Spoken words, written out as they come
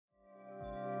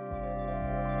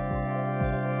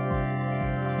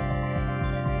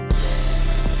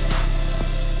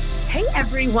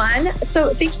everyone.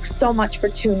 So thank you so much for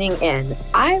tuning in.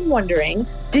 I'm wondering,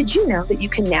 did you know that you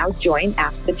can now join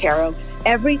Ask the Tarot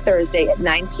every Thursday at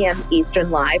 9 p.m.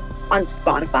 Eastern live on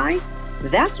Spotify?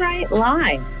 That's right,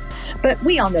 live. But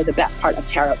we all know the best part of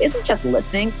tarot isn't just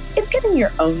listening, it's getting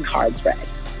your own cards read.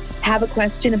 Have a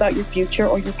question about your future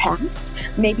or your past?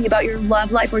 Maybe about your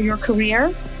love life or your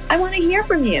career? I want to hear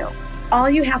from you. All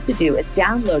you have to do is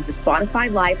download the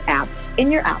Spotify Live app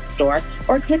in your app store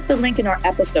or click the link in our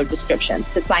episode descriptions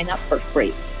to sign up for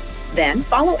free. Then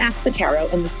follow Ask the Tarot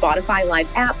in the Spotify Live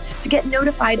app to get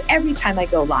notified every time I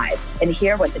go live and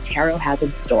hear what the tarot has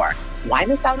in store. Why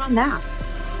miss out on that?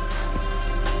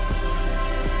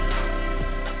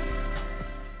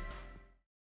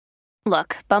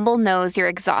 Look, Bumble knows you're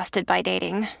exhausted by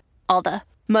dating. All the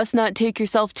must not take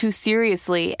yourself too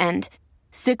seriously and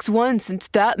 6'1" since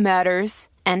that matters.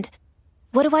 And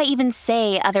what do I even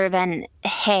say other than,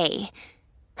 hey?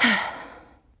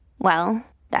 Well,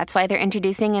 that's why they're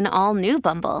introducing an all-new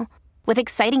Bumble with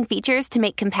exciting features to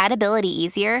make compatibility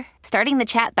easier, starting the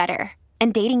chat better,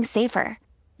 and dating safer.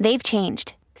 They've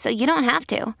changed, so you don't have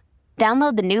to.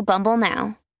 Download the new Bumble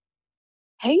now.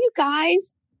 Hey, you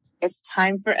guys. It's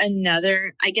time for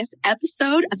another,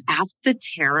 episode of Ask the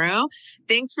Tarot.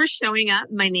 Thanks for showing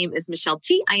up. My name is Michelle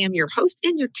T. I am your host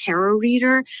and your tarot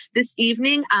reader this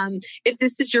evening. If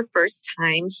this is your first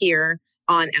time here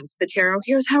on Ask the Tarot,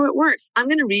 here's how it works. I'm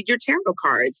going to read your tarot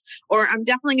cards, or I'm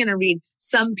definitely going to read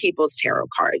some people's tarot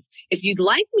cards. If you'd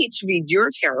like me to read your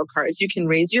tarot cards, you can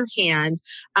raise your hand.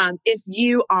 If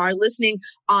you are listening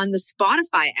on the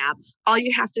Spotify app, all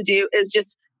you have to do is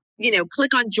just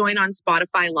click on join on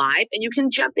Spotify Live and you can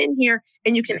jump in here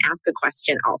and you can ask a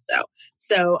question also.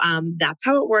 So that's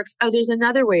how it works. Oh, there's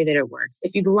another way that it works.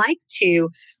 If you'd like to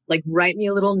write me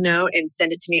a little note and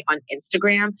send it to me on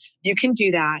Instagram, you can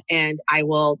do that. And I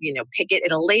will, pick it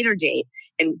at a later date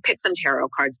and pick some tarot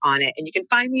cards on it. And you can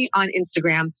find me on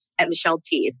Instagram at Michelle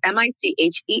Tease,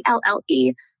 MICHELLE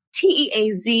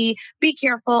TEAZ. Be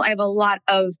careful. I have a lot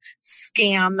of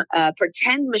scam,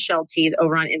 pretend Michelle T's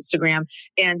over on Instagram,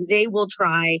 and they will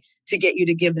try to get you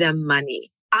to give them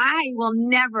money. I will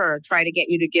never try to get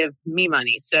you to give me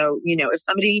money. So, if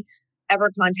somebody ever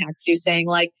contacts you saying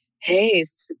hey,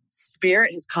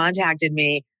 Spirit has contacted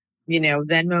me,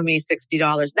 Venmo me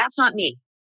 $60. That's not me.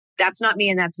 That's not me.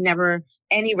 And that's never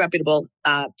any reputable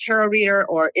tarot reader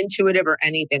or intuitive or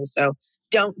anything. So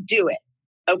don't do it.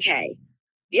 Okay.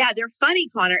 Yeah, they're funny,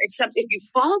 Connor, except if you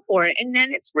fall for it, and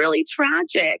then it's really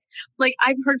tragic.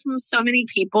 I've heard from so many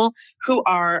people who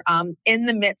are in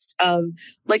the midst of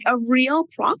a real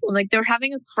problem. They're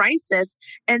having a crisis,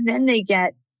 and then they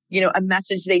get, a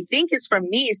message they think is from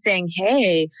me saying,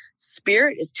 hey,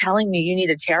 Spirit is telling me you need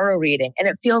a tarot reading. And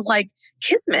it feels like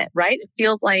kismet, right? It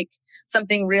feels like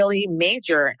something really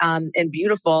major and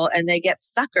beautiful, and they get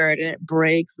suckered, and it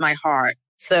breaks my heart.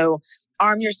 So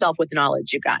arm yourself with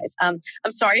knowledge, you guys. I'm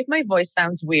sorry if my voice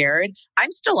sounds weird.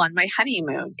 I'm still on my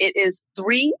honeymoon. It is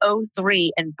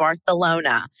 3:03 in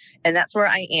Barcelona, and that's where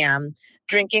I am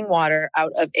drinking water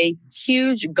out of a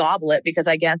huge goblet because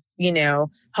I guess,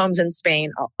 homes in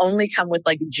Spain only come with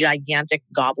gigantic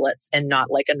goblets and not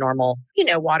a normal,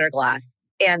 water glass.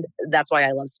 And that's why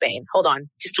I love Spain. Hold on.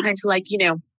 Just trying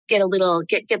to get a little,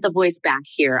 get the voice back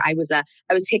here. I was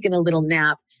taking a little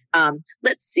nap.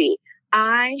 Let's see.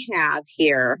 I have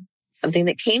here something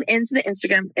that came into the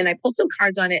Instagram and I pulled some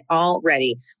cards on it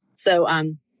already. So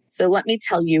let me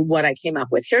tell you what I came up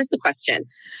with. Here's the question.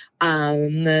 I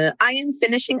am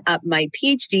finishing up my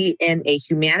PhD in a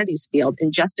humanities field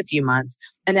in just a few months,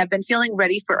 and I've been feeling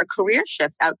ready for a career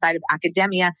shift outside of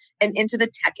academia and into the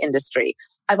tech industry.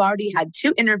 I've already had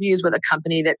 2 interviews with a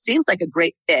company that seems like a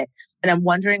great fit, and I'm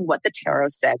wondering what the tarot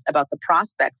says about the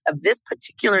prospects of this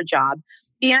particular job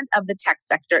and of the tech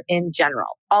sector in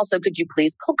general. Also, could you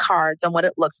please pull cards on what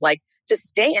it looks like to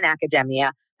stay in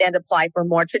academia and apply for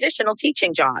more traditional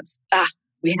teaching jobs?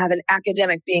 We have an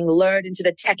academic being lured into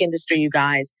the tech industry, you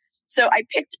guys. So I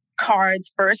picked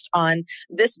cards first on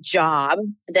this job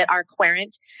that our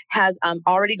querent has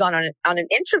already gone on an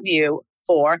interview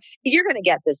for. You're going to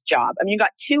get this job. You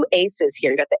got 2 aces here.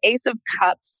 You got the Ace of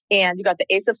Cups and you got the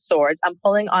Ace of Swords. I'm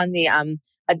pulling on the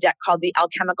a deck called the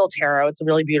Alchemical Tarot. It's a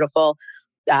really beautiful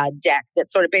deck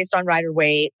that's sort of based on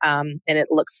Rider-Waite. And it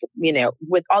looks,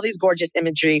 with all these gorgeous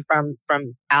imagery from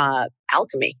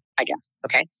alchemy, I guess.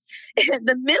 Okay.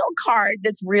 The middle card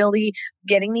that's really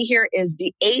getting me here is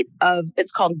the 8 of,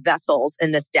 it's called Vessels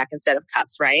in this deck instead of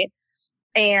Cups, right?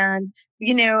 And,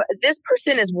 this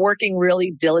person is working really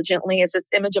diligently. It's this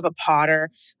image of a potter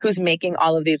who's making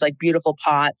all of these like beautiful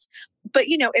pots. But,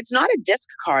 it's not a disc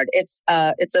card. It's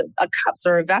a cups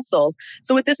or a vessels.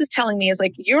 So what this is telling me is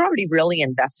like, you're already really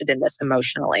invested in this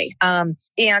emotionally. And,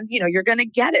 you're going to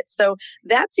get it. So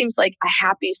that seems like a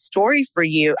happy story for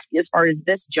you as far as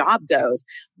this job goes.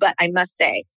 But I must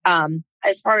say,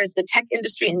 as far as the tech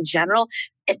industry in general,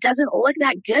 it doesn't look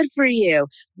that good for you.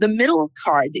 The middle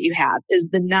card that you have is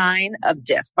the 9 of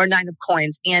discs or 9 of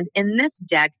coins. And in this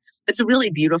deck, it's a really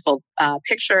beautiful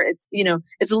picture. It's,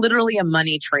 it's literally a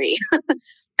money tree.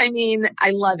 I mean,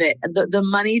 I love it. The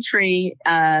money tree,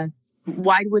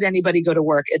 why would anybody go to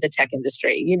work in the tech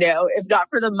industry, if not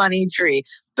for the money tree?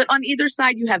 But on either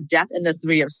side, you have death and the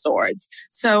 3 of swords.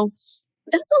 So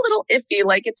that's a little iffy.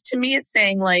 Like to me, it's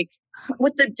saying like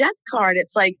with the death card,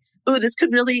 it's like, oh, this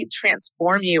could really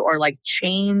transform you or like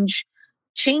change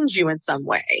you in some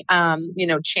way.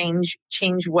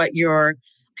 Change what you're,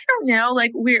 I don't know,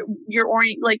 like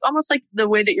like almost like the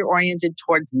way that you're oriented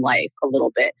towards life a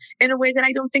little bit in a way that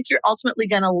I don't think you're ultimately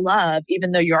going to love,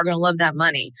 even though you are going to love that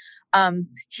money.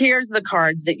 Here's the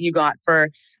cards that you got for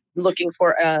looking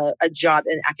for a job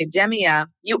in academia.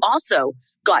 You also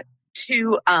got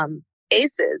 2,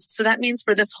 aces. So that means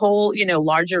for this whole,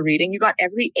 larger reading, you got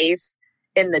every ace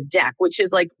in the deck, which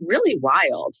is like really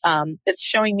wild. It's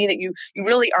showing me that you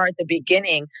really are at the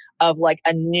beginning of like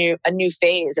a new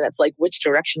phase. And it's like, which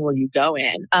direction will you go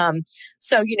in?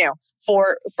 So,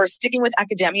 for sticking with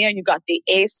academia, you got the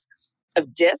ace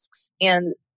of discs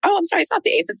and, oh, I'm sorry, it's not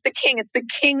the ace. It's the king. It's the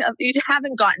king of, you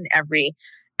haven't gotten every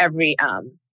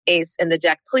ace in the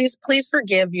deck. Please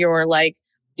forgive your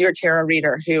tarot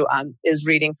reader who is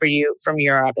reading for you from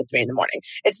Europe at 3 a.m.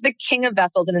 It's the King of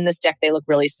Vessels. And in this deck, they look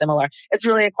really similar. It's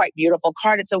really a quite beautiful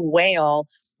card. It's a whale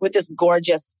with this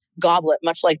gorgeous goblet,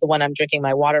 much like the one I'm drinking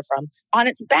my water from, on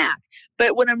its back.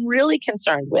 But what I'm really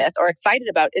concerned with or excited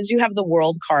about is you have the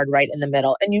world card right in the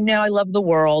middle. And I love the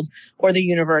world or the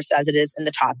universe as it is in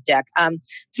the top deck.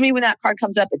 To me, when that card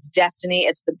comes up, it's destiny.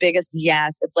 It's the biggest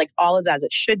yes. It's like all is as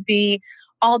it should be.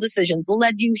 All decisions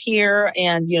led you here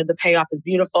and, the payoff is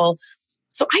beautiful.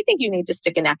 So I think you need to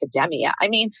stick in academia. I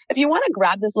mean, if you want to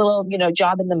grab this little,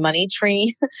 job in the money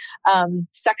tree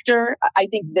sector, I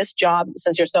think this job,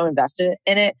 since you're so invested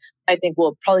in it, I think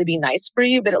will probably be nice for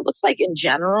you. But it looks like in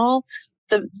general,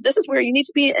 this is where you need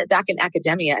to be back in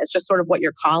academia. It's just sort of what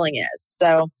your calling is.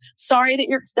 So sorry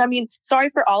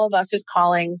for all of us whose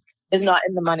calling is not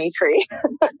in the money tree,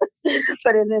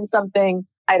 but is in something,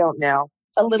 I don't know,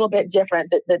 a little bit different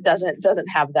that doesn't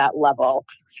have that level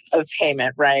of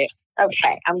payment, right?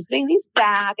 Okay, I'm putting these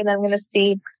back and then I'm going to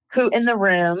see who in the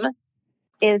room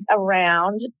is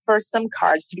around for some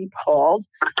cards to be pulled.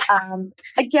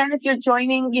 Again, if you're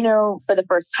joining, for the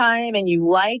first time and you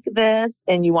like this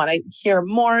and you want to hear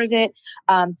more of it,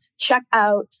 check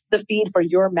out the feed for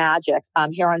Your Magic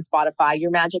here on Spotify.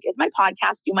 Your Magic is my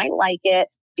podcast. You might like it.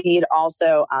 Feed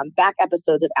also back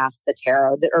episodes of Ask the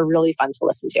Tarot that are really fun to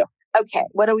listen to. Okay,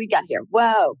 what do we got here?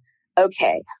 Whoa.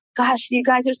 Okay. Gosh, you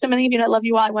guys, there's so many of you, and I love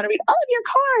you all. I want to read all of your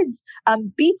cards.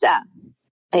 Beta.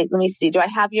 Hey, let me see. Do I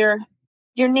have your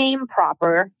name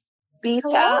proper? Beta.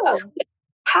 Hello.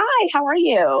 Hi, how are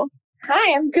you?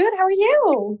 Hi, I'm good. How are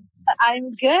you?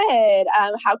 I'm good.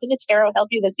 How can the tarot help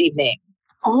you this evening?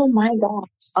 Oh my God.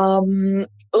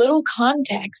 A little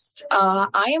context.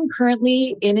 I am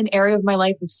currently in an area of my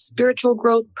life of spiritual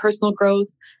growth, personal growth,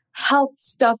 health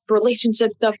stuff,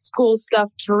 relationship stuff, school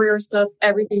stuff, career stuff,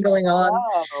 everything going on.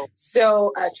 Oh.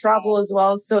 So travel as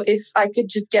well. So if I could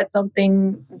just get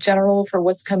something general for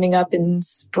what's coming up in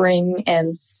spring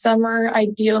and summer,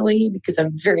 ideally, because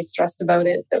I'm very stressed about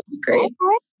it, that would be great.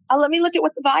 Okay. Let me look at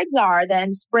what the vibes are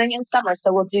then, spring and summer.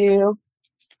 So we'll do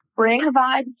spring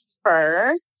vibes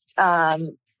first.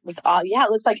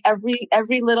 It looks like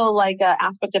every little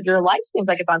aspect of your life seems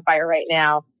like it's on fire right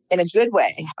now. In a good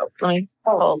way. Let me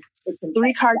pull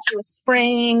 3 cards for the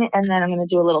spring, and then I'm going to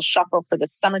do a little shuffle for the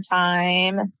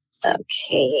summertime.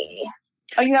 Okay.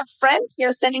 Oh, you have friends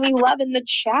here sending me love in the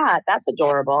chat. That's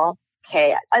adorable.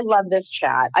 Okay. I love this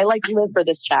chat. I live for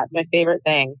this chat. My favorite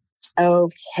thing.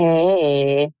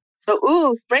 Okay.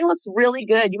 So, spring looks really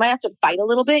good. You might have to fight a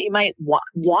little bit. You might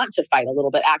want to fight a little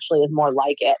bit, actually, is more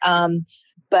like it.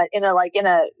 But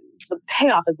the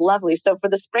payoff is lovely. So for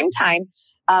the springtime,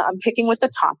 I'm picking with the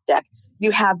top deck.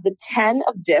 You have the 10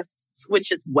 of discs,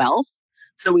 which is wealth.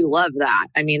 So we love that.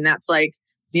 I mean, that's like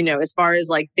as far as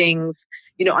like things,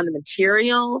 on the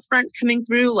material front coming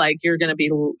through, like you're going to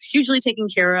be hugely taken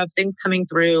care of, things coming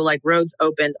through, like roads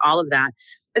opened, all of that.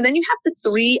 And then you have the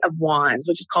Three of Wands,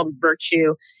 which is called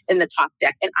Virtue in the top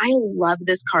deck. And I love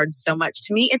this card so much.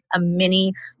 To me, it's a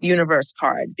mini universe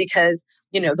card because,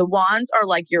 the wands are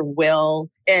like your will.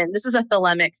 And this is a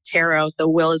thelemic tarot. So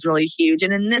will is really huge.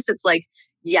 And in this, it's like,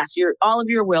 yes, all of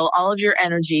your will, all of your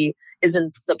energy is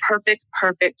in the perfect,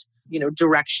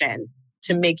 direction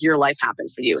to make your life happen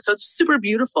for you. So it's super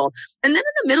beautiful. And then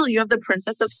in the middle, you have the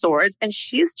Princess of Swords, and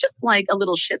she's just like a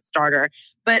little shit starter.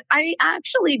 But I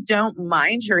actually don't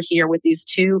mind her here with these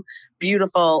two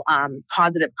beautiful,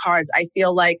 positive cards. I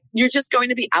feel like you're just going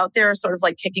to be out there sort of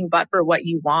like kicking butt for what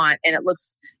you want. And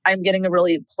I'm getting a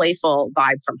really playful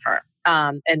vibe from her,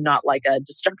 and not like a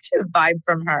destructive vibe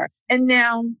from her. And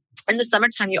now in the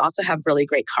summertime, you also have really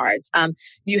great cards.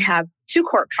 You have 2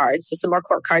 court cards, so some more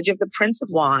court cards. You have the Prince of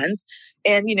Wands,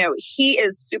 and he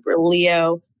is super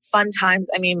Leo, fun times.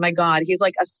 I mean, my God, he's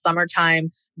like a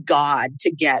summertime god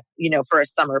to get, for a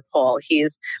summer pull.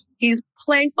 He's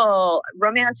playful,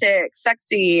 romantic,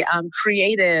 sexy,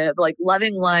 creative, like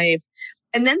loving life.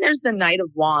 And then there's the Knight of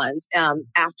Wands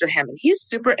after him. And he's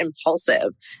super impulsive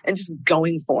and just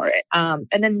going for it. And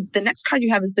then the next card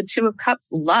you have is the Two of Cups,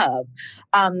 love.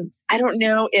 I don't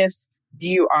know if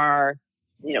you are,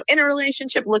 in a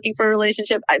relationship, looking for a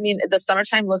relationship. I mean, the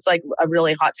summertime looks like a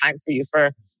really hot time for you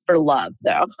for love,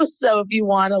 though. So if you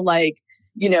want to like,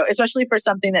 especially for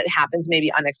something that happens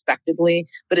maybe unexpectedly,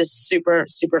 but is super,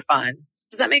 super fun.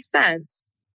 Does that make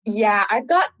sense? Yeah, I've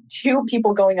got 2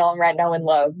 people going on right now in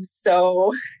love.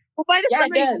 So well, by the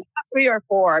summer, you have 3 or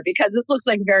 4 because this looks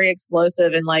like very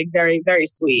explosive and like very, very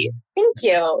sweet. Thank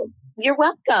you. You're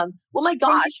welcome. Well, my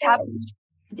gosh.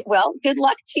 Well, good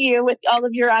luck to you with all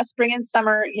of your spring and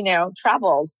summer,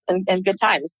 travels and good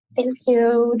times. Thank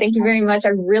you. Thank you very much. I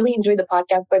really enjoyed the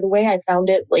podcast. By the way, I found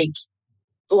it like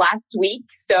last week.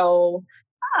 So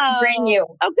brand new.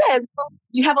 Oh, good. Well,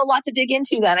 you have a lot to dig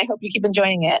into then. I hope you keep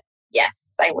enjoying it.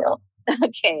 Yes, I will.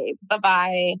 Okay.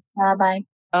 Bye-bye. Bye-bye.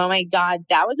 Oh my God.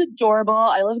 That was adorable.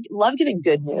 I love giving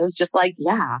good news. Just like,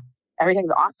 yeah,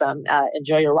 everything's awesome.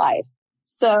 Enjoy your life.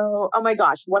 So, oh my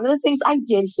gosh. One of the things I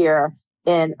did here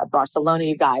in Barcelona,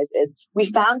 you guys, is we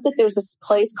found that there's this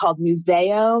place called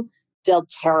Museo del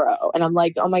Tarot. And I'm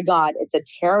like, oh my God, it's a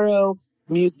tarot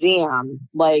museum.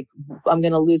 Like, I'm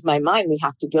going to lose my mind. We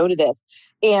have to go to this.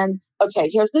 And okay,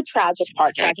 here's the tragic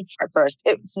part. First.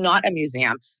 It's not a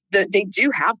museum. They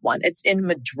do have one. It's in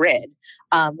Madrid,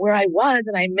 where I was,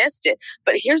 and I missed it.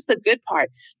 But here's the good part.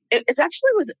 It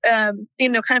actually was, kind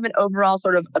of an overall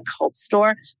sort of occult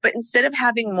store. But instead of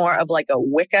having more of like a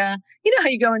Wicca, how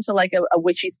you go into like a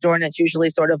witchy store and it's usually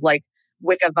sort of like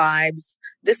Wicca vibes.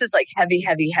 This is like heavy,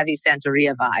 heavy, heavy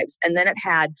Santeria vibes. And then it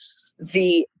had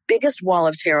the biggest wall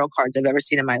of tarot cards I've ever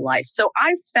seen in my life. So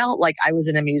I felt like I was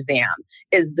in a museum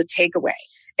is the takeaway.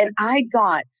 And I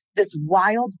got this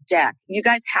wild deck. You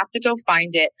guys have to go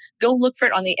find it. Go look for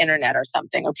it on the internet or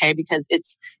something, okay? Because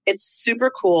it's super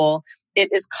cool. It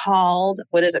is called,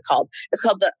 what is it called? It's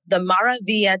called the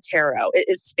Maravilla Tarot. It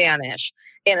is Spanish.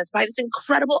 And it's by this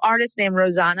incredible artist named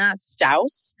Rosana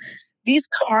Staus. These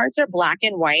cards are black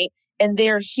and white. And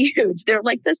they're huge. They're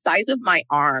like the size of my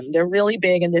arm. They're really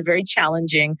big and they're very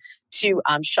challenging to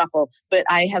shuffle. But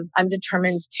I'm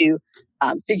determined to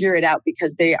figure it out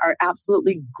because they are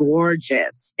absolutely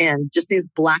gorgeous. And just these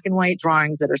black and white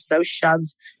drawings that are so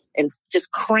shoved and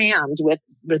just crammed with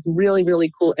really,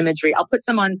 really cool imagery. I'll put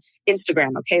some on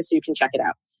Instagram, okay? So you can check it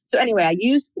out. So anyway, I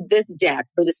used this deck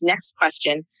for this next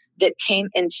question that came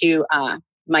into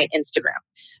my Instagram.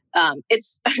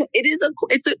 It's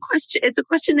a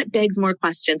question that begs more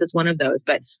questions. It's one of those,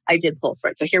 but I did pull for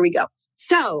it. So here we go.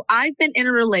 So I've been in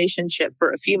a relationship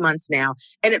for a few months now,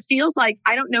 and it feels like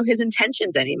I don't know his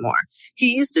intentions anymore. He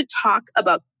used to talk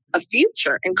about a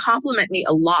future and compliment me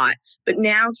a lot, but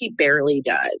now he barely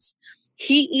does.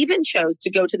 He even chose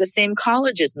to go to the same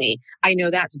college as me. I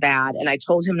know that's bad, and I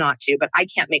told him not to, but I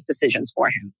can't make decisions for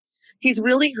him. He's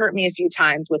really hurt me a few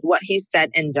times with what he's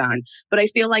said and done, but I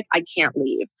feel like I can't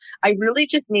leave. I really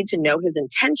just need to know his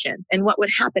intentions and what would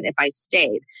happen if I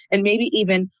stayed, and maybe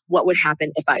even what would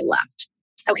happen if I left.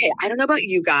 Okay, I don't know about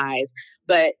you guys,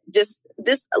 but this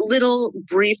little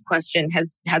brief question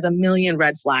has a million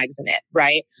red flags in it,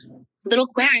 right? Little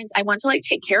Aquarians, I want to like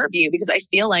take care of you because I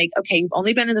feel like, okay, you've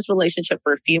only been in this relationship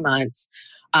for a few months.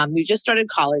 You just started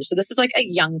college. So this is like a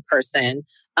young person.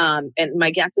 And my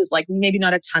guess is like maybe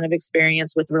not a ton of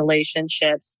experience with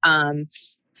relationships.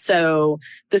 So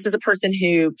this is a person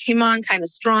who came on kind of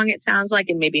strong, it sounds like,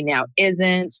 and maybe now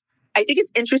isn't. I think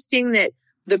it's interesting that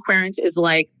the Aquarian is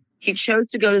like, He chose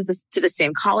to go to the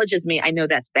same college as me. I know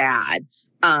that's bad.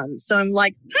 So I'm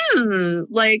like,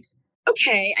 like,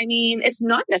 okay. I mean, it's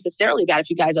not necessarily bad if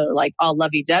you guys are like all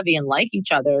lovey-dovey and like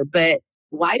each other, but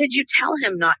why did you tell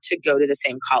him not to go to the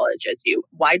same college as you?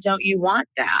 Why don't you want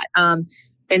that?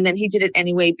 And then he did it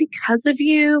anyway because of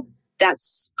you.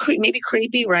 That's maybe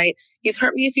creepy, right? He's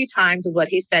hurt me a few times with what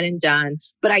he said and done,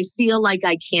 but I feel like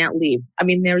I can't leave. I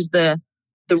mean, there's the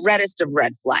reddest of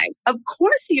red flags. Of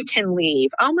course you can leave.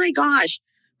 Oh my gosh.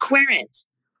 Querent,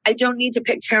 I don't need to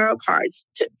pick tarot cards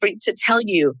to tell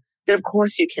you that of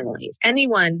course you can leave.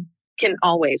 Anyone can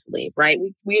always leave, right?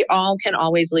 We all can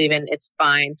always leave and it's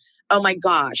fine. Oh my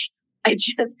gosh. I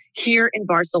just here in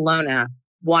Barcelona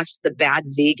watched the Bad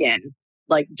Vegan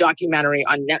like documentary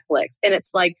on Netflix and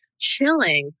it's like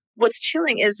chilling. What's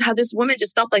chilling is how this woman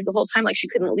just felt like the whole time like she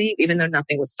couldn't leave even though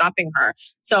nothing was stopping her.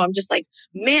 So I'm just like,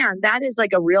 man, that is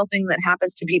like a real thing that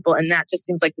happens to people and that just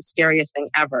seems like the scariest thing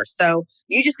ever. So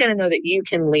you just got to know that you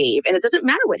can leave and it doesn't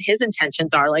matter what his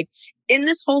intentions are. Like in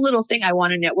this whole little thing, I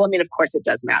want to know, well, I mean, of course it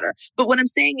does matter. But what I'm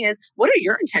saying is, what are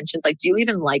your intentions? Like, do you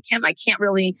even like him? I can't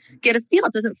really get a feel.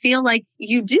 It doesn't feel like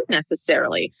you do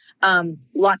necessarily.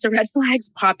 Lots of red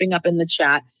flags popping up in the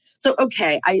chat. So,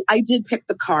 okay, I did pick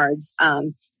the cards,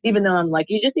 even though I'm like,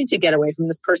 you just need to get away from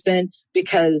this person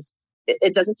because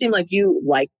it doesn't seem like you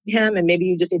like him. And maybe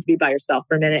you just need to be by yourself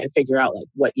for a minute and figure out like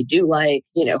what you do like,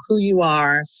 you know, who you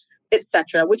are,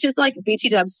 etc. Which is like BT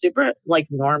Dub's super like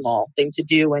normal thing to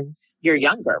do when you're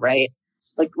younger, right?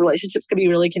 Like relationships can be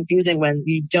really confusing when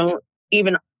you don't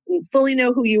even fully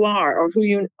know who you are or who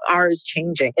you are is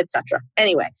changing, etc.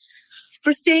 Anyway.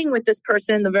 For staying with this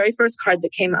person, the very first card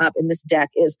that came up in this deck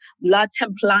is La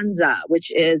Templanza,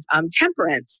 which is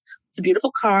temperance. It's a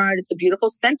beautiful card. It's a beautiful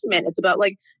sentiment. It's about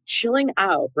like chilling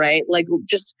out, right? Like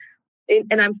just,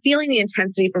 and I'm feeling the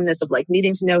intensity from this of like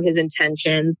needing to know his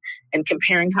intentions and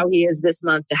comparing how he is this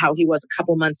month to how he was a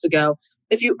couple months ago.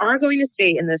 If you are going to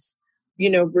stay in this,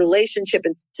 you know, relationship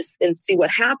and see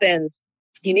what happens,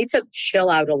 you need to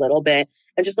chill out a little bit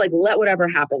and just like let whatever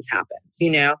happens, you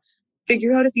know?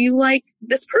 Figure out if you like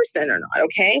this person or not,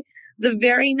 okay? The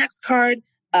very next card,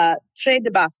 Tres de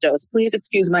Bastos. Please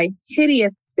excuse my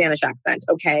hideous Spanish accent,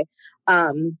 okay?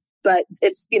 But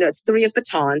it's, you know, it's 3 of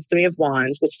batons, 3 of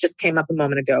wands, which just came up a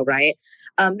moment ago, right?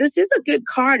 This is a good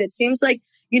card. It seems like,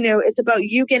 you know, it's about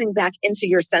you getting back into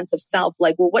your sense of self.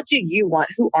 Like, well, what do you want?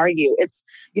 Who are you? It's,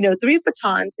 you know, 3 of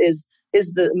batons is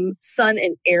the sun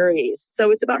in Aries. So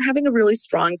it's about having a really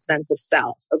strong sense of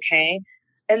self, okay?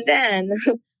 And then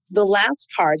the last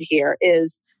card here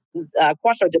is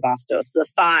Cuatro de Bastos, the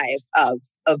 5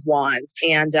 of wands.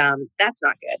 And that's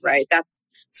not good, right? That's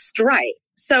strife.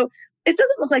 So it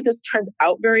doesn't look like this turns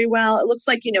out very well. It looks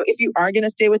like, you know, if you are going to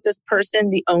stay with this person,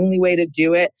 the only way to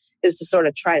do it is to sort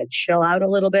of try to chill out a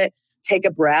little bit, take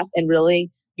a breath and really,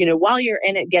 you know, while you're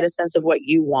in it, get a sense of what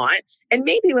you want. And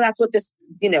maybe that's what this,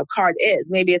 you know, card is.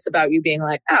 Maybe it's about you being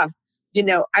like, you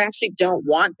know, I actually don't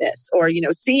want this, or, you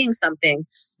know, seeing something,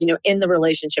 you know, in the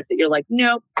relationship that you're like,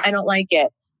 nope, I don't like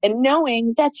it. And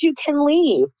knowing that you can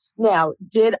leave. Now,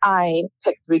 did I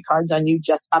pick 3 cards on you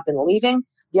just up and leaving?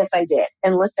 Yes, I did.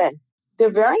 And listen, they're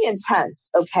very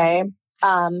intense. Okay.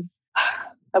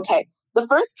 Okay. The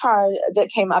first card that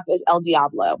came up is El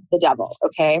Diablo, the devil.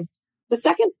 Okay. The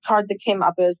second card that came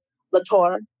up is La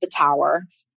Torre, the tower.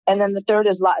 And then the third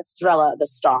is La Estrella, the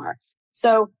star.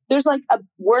 So there's like a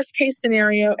worst case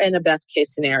scenario and a best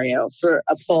case scenario for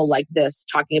a poll like this,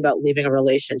 talking about leaving a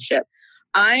relationship.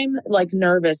 I'm like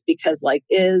nervous because like,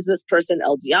 is this person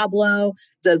El Diablo?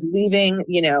 Does leaving,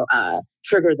 you know,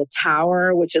 trigger the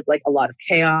tower, which is like a lot of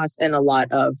chaos and a lot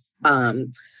of,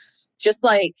 just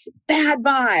like bad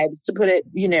vibes, to put it,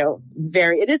 you know,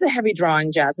 it is a heavy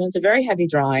drawing, Jasmine. It's a very heavy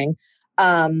drawing.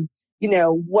 You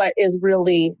know, what is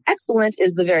really excellent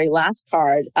is the very last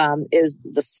card, is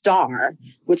the star,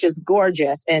 which is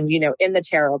gorgeous. And, you know, in the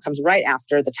tarot comes right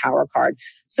after the tower card.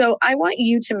 So I want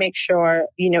you to make sure,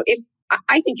 you know,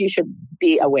 I think you should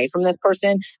be away from this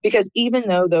person, because even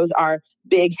though those are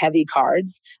big, heavy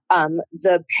cards,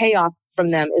 the payoff from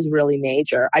them is really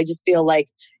major. I just feel like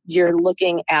you're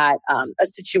looking at a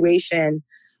situation.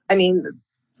 I mean,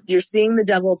 you're seeing the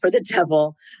devil for the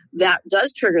devil. That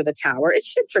does trigger the tower. It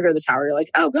should trigger the tower. You're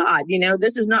like, oh God, you know,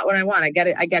 this is not what I want. I got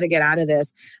to get out of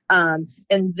this.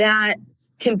 And that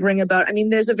can bring about, I mean,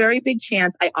 there's a very big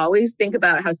chance. I always think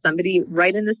about how somebody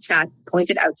right in this chat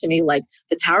pointed out to me, like,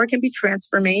 the tower can be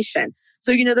transformation.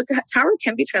 So, you know, the tower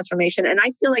can be transformation. And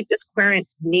I feel like this querent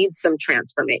needs some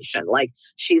transformation. Like,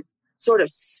 she's sort of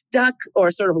stuck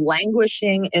or sort of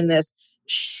languishing in this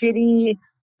shitty,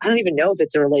 I don't even know if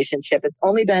it's a relationship. It's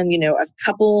only been, you know, a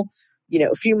couple, you know,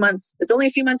 a few months. It's only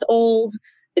a few months old.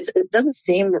 it doesn't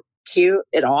seem cute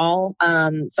at all.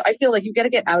 So I feel like you got to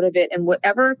get out of it, and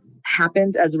whatever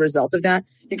happens as a result of that,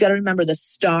 you got to remember the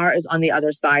star is on the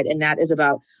other side, and that is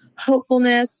about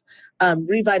hopefulness,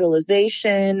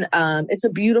 revitalization. It's a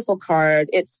beautiful card.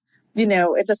 It's,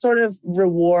 it's a sort of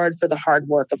reward for the hard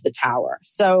work of the tower.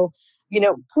 So,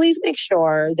 please make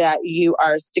sure that you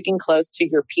are sticking close to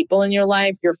your people in your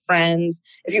life, your friends.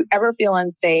 If you ever feel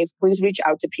unsafe, please reach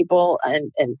out to people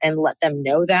and let them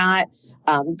know that.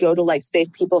 Go to like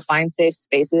safe people, find safe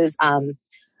spaces. I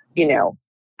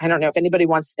don't know if anybody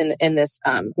wants in this,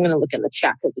 I'm going to look in the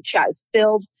chat because the chat is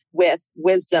filled with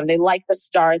wisdom. They like the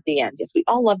star at the end. Yes, we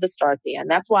all love the star at the end.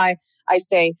 That's why I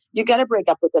say you got to break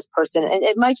up with this person. And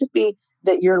it might just be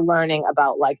that you're learning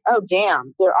about like, oh,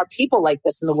 damn, there are people like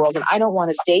this in the world and I don't want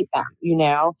to date them,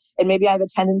 and maybe I have a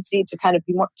tendency to kind of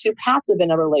be more too passive in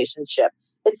a relationship,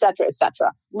 et cetera, et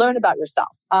cetera. Learn about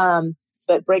yourself.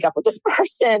 But break up with this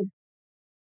person.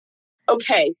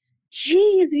 Okay.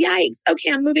 Geez, yikes.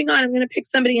 Okay, I'm moving on. I'm going to pick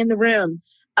somebody in the room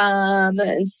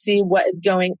and see what is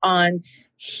going on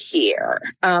here.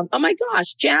 Oh my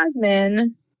gosh,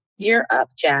 Jasmine. You're up,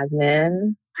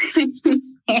 Jasmine.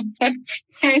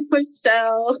 Hey,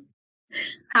 Michelle.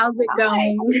 How's it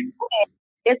going? Hi.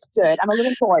 It's good. I'm a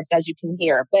little hoarse, as you can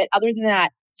hear. But other than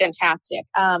that, fantastic.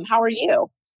 How are you?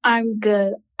 I'm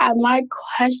good. My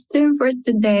question for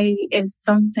today is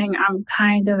something I'm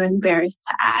kind of embarrassed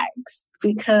to ask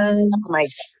because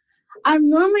I'm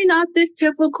normally not this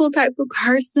typical type of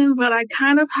person, but I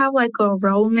kind of have like a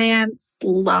romance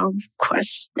love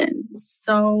question.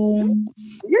 So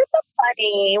you're so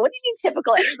funny. What do you mean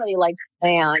typical? Everybody likes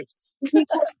romance.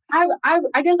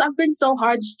 I guess I've been so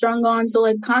hard strung on to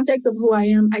like context of who I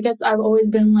am. I guess I've always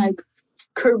been like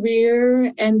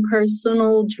career and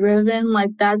personal driven.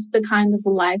 Like that's the kind of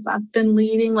life I've been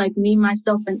leading. Like me,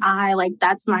 myself, and I. Like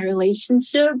that's my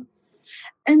relationship.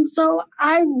 And so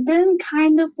I've been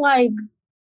kind of like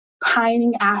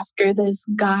pining after this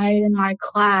guy in my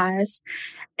class.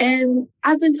 And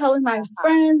I've been telling my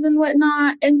friends and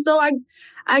whatnot. And so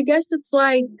I guess it's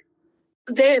like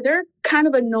they're kind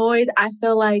of annoyed, I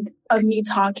feel like, of me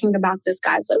talking about this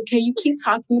guy. So, okay, you keep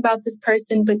talking about this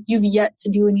person, but you've yet to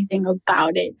do anything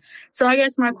about it. So I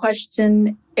guess my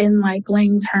question in like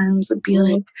laying terms would be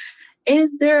like,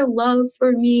 is there love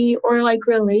for me or like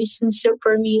relationship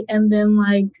for me? And then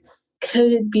like,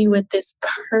 could it be with this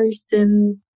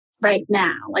person right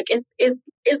now? Like, is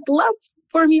love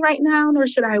for me right now, or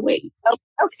should I wait?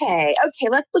 Okay.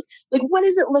 Let's look. Like, what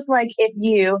does it look like if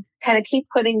you kind of keep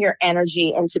putting your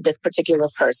energy into this particular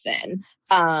person?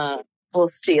 We'll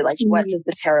see. Like, what does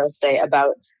the tarot say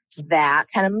about that?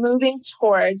 Kind of moving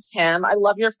towards him. I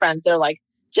love your friends. They're like,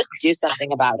 just do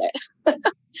something about it.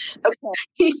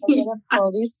 Okay. I'm gonna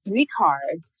pull these 3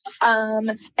 cards.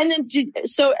 And then,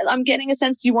 so I'm getting a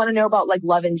sense you want to know about like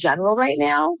love in general right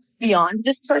now beyond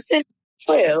this person.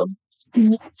 True.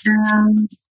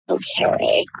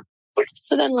 Okay.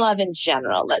 So then love in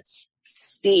general. Let's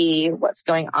see what's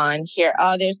going on here.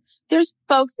 Oh, there's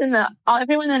folks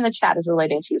everyone in the chat is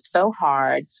relating to you so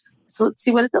hard. So let's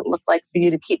see, what does it look like for you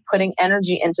to keep putting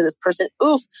energy into this person?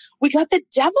 Oof, we got the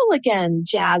devil again,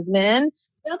 Jasmine.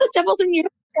 The devil's in your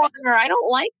corner. I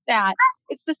don't like that.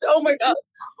 It's this, oh my God,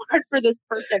 card for this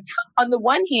person. On the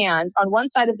one hand, on one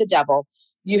side of the devil,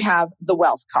 you have the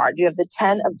wealth card. You have the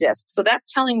 10 of discs. So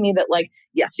that's telling me that like,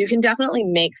 yes, you can definitely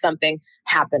make something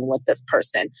happen with this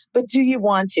person, but do you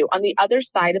want to? On the other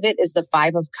side of it is the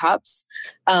 5 of cups,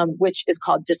 which is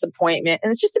called disappointment.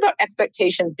 And it's just about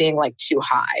expectations being like too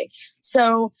high.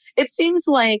 So it seems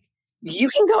like you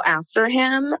can go after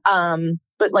him.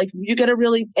 But like you got to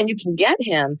really, and you can get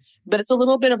him, but it's a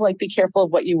little bit of like, be careful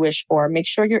of what you wish for. Make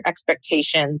sure your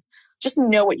expectations, just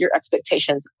know what your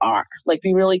expectations are. Like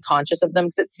be really conscious of them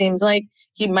because it seems like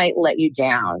he might let you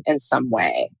down in some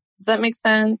way. Does that make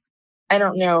sense? I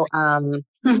don't know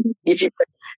if you could.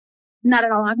 Not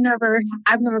at all. I've never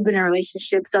been in a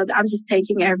relationship, so I'm just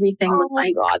taking everything with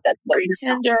like. Oh my God, that's so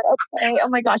tender. Okay. Oh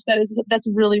my gosh, that's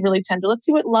really, really tender. Let's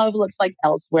see what love looks like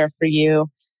elsewhere for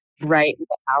you right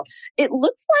now. It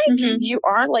looks like you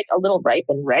are like a little ripe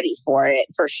and ready for it,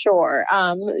 for sure.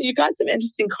 You got some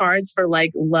interesting cards for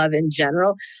like love in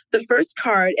general. The first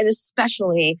card, and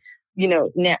especially,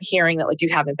 hearing that like you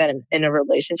haven't been in a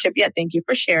relationship yet. Thank you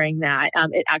for sharing that.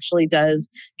 It actually does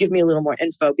give me a little more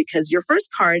info because your first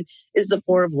card is the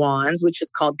 4 of Wands, which is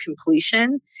called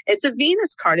completion. It's a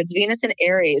Venus card. It's Venus in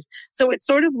Aries. So it's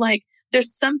sort of like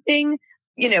there's something,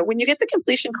 when you get the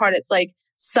completion card, it's like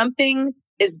something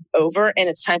is over and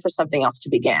it's time for something else to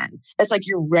begin. It's like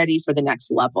you're ready for the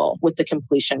next level with the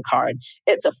completion card.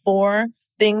 It's a 4.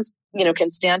 Things, can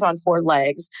stand on 4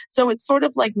 legs. So it's sort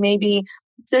of like maybe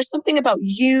there's something about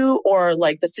you or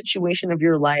like the situation of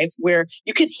your life where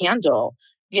you could handle,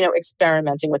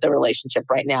 experimenting with a relationship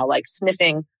right now, like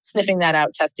sniffing that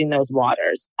out, testing those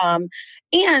waters. And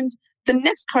the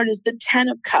next card is the 10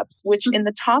 of Cups, which in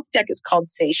the top deck is called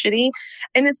Satiety.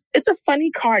 And it's a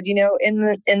funny card,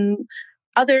 in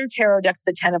other tarot decks,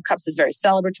 the 10 of Cups is very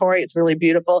celebratory. It's really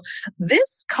beautiful.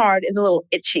 This card is a little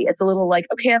itchy. It's a little like,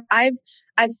 okay,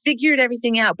 I've figured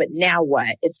everything out, but now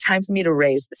what? It's time for me to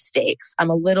raise the stakes. I'm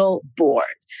a little bored.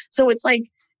 So it's like,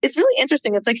 it's really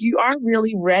interesting. It's like you aren't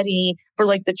really ready for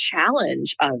like the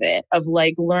challenge of it, of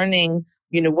like learning,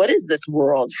 what is this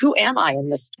world? Who am I in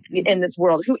this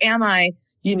world? Who am I?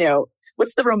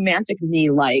 What's the romantic me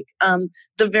like?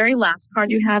 The very last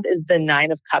card you have is the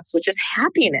 9 of Cups, which is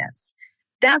happiness.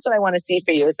 That's what I want to see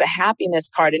for you, is the happiness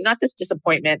card and not this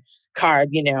disappointment card,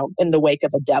 in the wake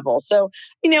of a devil. So,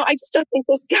 I just don't think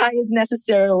this guy is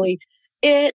necessarily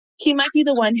it. He might be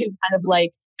the one who kind of like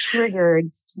triggered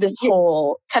this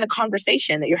whole kind of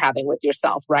conversation that you're having with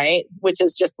yourself, right? Which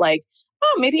is just like,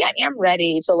 oh, maybe I am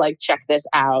ready to like check this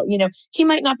out. He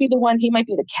might not be the one, he might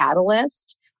be the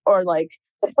catalyst or like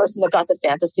the person that got the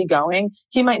fantasy going.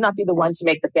 He might not be the one to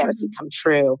make the fantasy come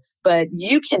true, but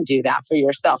you can do that for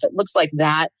yourself. It looks like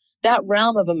that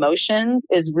realm of emotions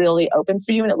is really open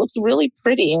for you and it looks really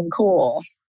pretty and cool.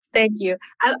 Thank you.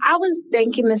 I was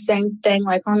thinking the same thing,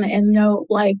 like on the end note,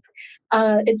 like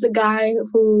it's a guy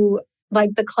who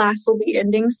like the class will be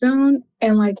ending soon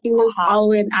and like he lives all the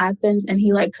way in Athens and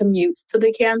he like commutes to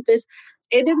the campus.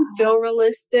 It didn't feel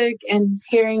realistic, and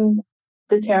hearing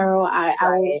the tarot, I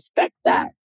will respect that.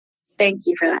 Thank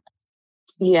you for that.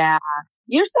 Yeah,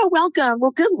 you're so welcome.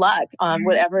 Well, good luck on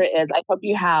whatever it is. I hope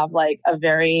you have like a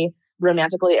very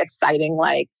romantically exciting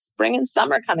like spring and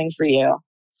summer coming for you.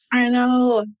 I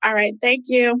know. All right. Thank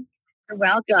you. You're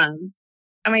welcome.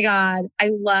 Oh my God. I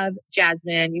love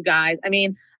Jasmine, you guys. I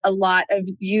mean, a lot of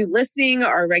you listening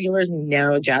are regulars and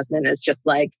Jasmine is just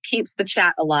like keeps the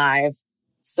chat alive.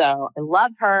 So I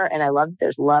love her and I love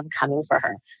there's love coming for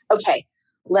her. Okay.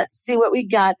 Let's see what we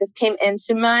got. This came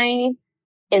into my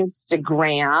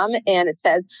Instagram and it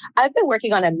says, I've been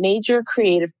working on a major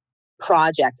creative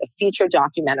project, a feature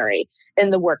documentary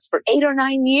in the works for 8 or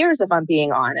 9 years, if I'm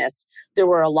being honest. There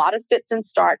were a lot of fits and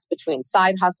starts between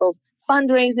side hustles,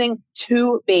 fundraising,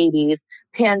 2 babies,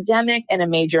 pandemic, and a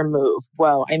major move.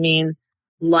 Whoa, I mean,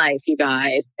 life, you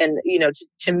guys. And,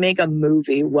 to make a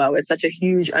movie, whoa, it's such a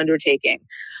huge undertaking.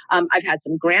 I've had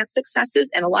some grant successes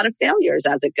and a lot of failures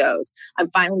as it goes. I'm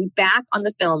finally back on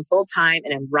the film full time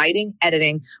and I'm writing,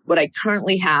 editing what I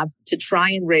currently have to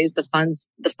try and raise the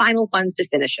final funds to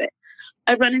finish it.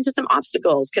 I've run into some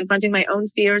obstacles, confronting my own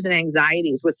fears and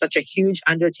anxieties with such a huge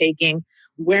undertaking,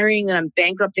 worrying that I'm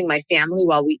bankrupting my family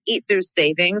while we eat through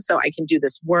savings so I can do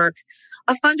this work.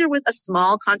 A funder with a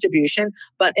small contribution,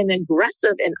 but an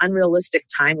aggressive and unrealistic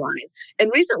timeline.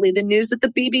 And recently, the news that the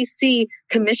BBC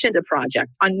commissioned a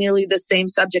project on nearly the same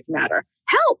subject matter.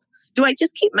 Help! Do I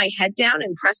just keep my head down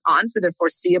and press on for the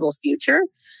foreseeable future?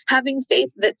 Having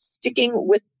faith that sticking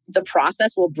with the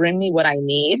process will bring me what I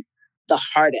need? The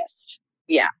hardest.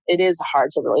 Yeah, it is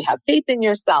hard to really have faith in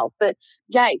yourself, but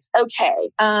yikes. Okay.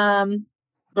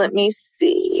 Let me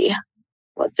see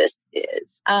what this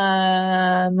is.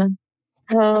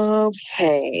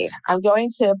 Okay. I'm going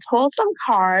to pull some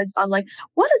cards on like,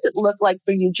 what does it look like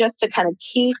for you just to kind of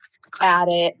keep at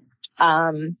it?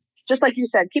 Just like you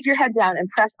said, keep your head down and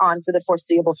press on for the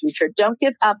foreseeable future. Don't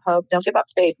give up hope. Don't give up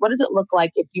faith. What does it look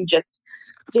like if you just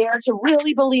dare to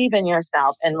really believe in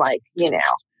yourself and like,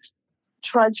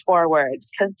 trudge forward?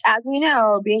 Because as we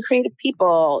know, being creative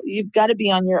people, you've got to be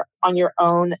on your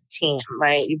own team,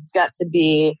 right? You've got to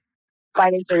be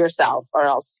fighting for yourself or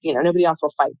else, nobody else will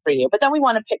fight for you. But then we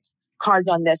want to pick cards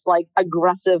on this, like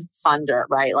aggressive funder,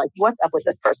 right? Like what's up with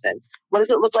this person? What does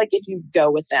it look like if you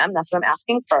go with them? That's what I'm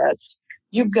asking first.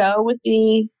 You go with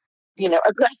the,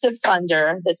 aggressive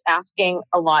funder that's asking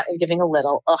a lot and giving a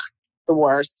little. Ugh, the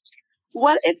worst.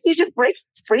 What if you just break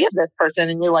free of this person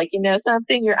and you're like,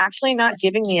 something, you're actually not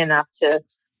giving me enough to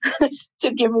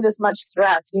to give me this much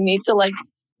stress. You need to like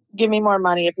give me more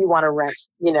money if you want to rent,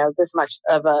 this much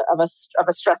of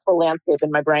a stressful landscape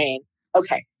in my brain.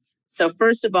 Okay. So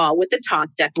first of all, with the top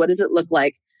deck, what does it look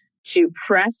like to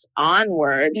press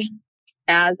onward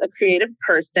as a creative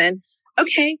person?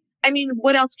 Okay. I mean,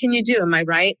 what else can you do? Am I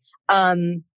right?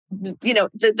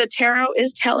 The tarot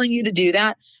is telling you to do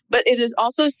that, but it is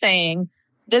also saying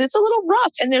that it's a little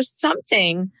rough and there's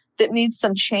something that needs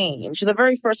some change. The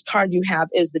very first card you have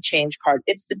is the change card.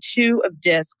 It's the 2 of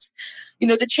discs.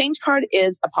 The change card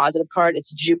is a positive card.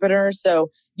 It's Jupiter. So,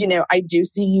 I do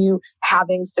see you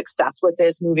having success with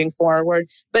this moving forward.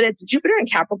 But it's Jupiter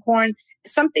and Capricorn.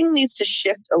 Something needs to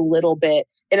shift a little bit,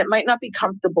 and it might not be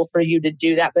comfortable for you to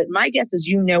do that. But my guess is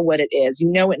you know what it is. You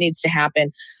know what needs to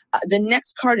happen. The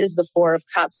next card is the Four of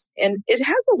Cups, and it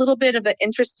has a little bit of an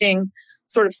interesting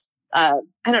sort of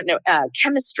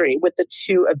chemistry with the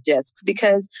Two of Discs,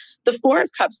 because the Four of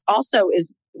Cups also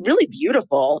is really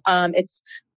beautiful. It's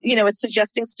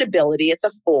suggesting stability. It's a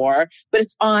 4, but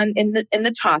it's in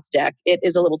the Thoth deck. It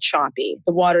is a little choppy.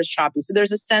 The water is choppy. So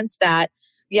there's a sense that,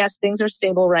 yes, things are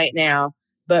stable right now,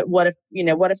 but what if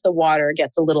the water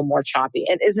gets a little more choppy?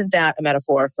 And isn't that a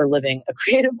metaphor for living a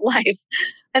creative life?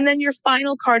 And then your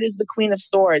final card is the Queen of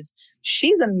Swords.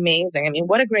 She's amazing. I mean,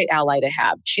 what a great ally to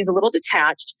have. She's a little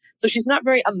detached. So she's not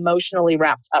very emotionally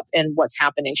wrapped up in what's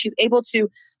happening. She's able to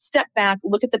step back,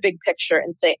 look at the big picture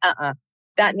and say,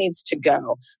 that needs to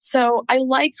go. So I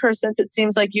like her, since it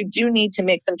seems like you do need to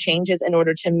make some changes in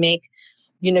order to make,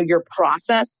 your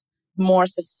process more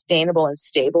sustainable and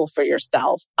stable for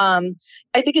yourself. I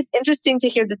think it's interesting to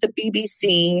hear that the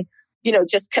BBC,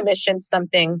 just commissioned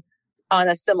something on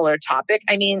a similar topic.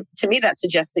 I mean, to me, that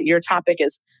suggests that your topic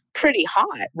is pretty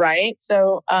hot, right?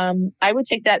 So I would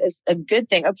take that as a good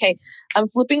thing. Okay, I'm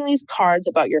flipping these cards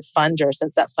about your funder,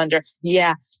 since that funder,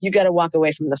 you got to walk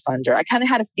away from the funder. I kind of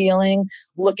had a feeling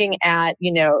looking at,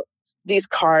 these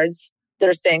cards that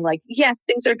are saying like, yes,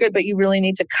 things are good, but you really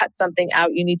need to cut something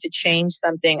out. You need to change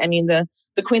something. I mean, the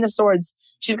Queen of Swords,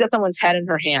 she's got someone's head in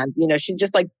her hand. She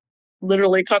just like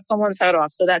literally cut someone's head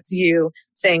off. So that's you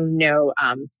saying no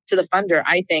to the funder,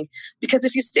 I think, because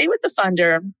if you stay with the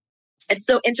funder, it's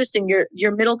so interesting.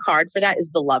 Your middle card for that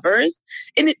is the Lovers.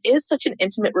 And it is such an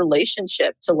intimate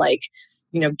relationship to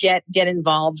get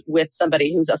involved with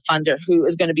somebody who's a funder, who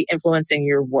is going to be influencing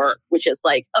your work, which is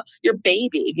like your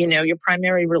baby, your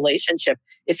primary relationship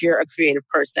if you're a creative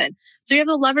person. So you have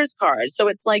the Lovers card. So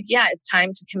it's like, it's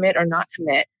time to commit or not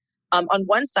commit. On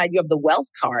one side, you have the Wealth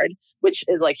card, which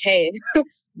is like, hey,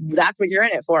 that's what you're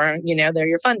in it for. They're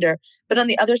your funder. But on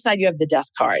the other side, you have the Death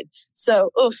card.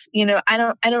 So, I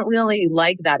don't really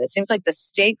like that. It seems like the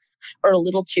stakes are a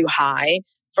little too high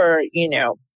for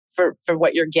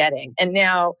what you're getting. And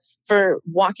now for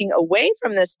walking away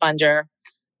from this funder,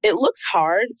 it looks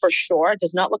hard for sure. It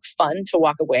does not look fun to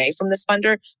walk away from this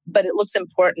funder, but it looks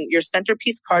important. Your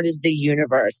centerpiece card is the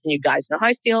Universe. And you guys know how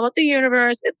I feel about the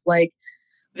Universe. It's like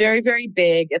very, very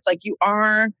big. It's like you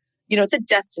are, it's a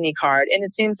destiny card. And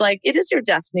it seems like it is your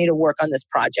destiny to work on this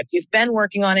project. You've been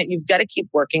working on it. You've got to keep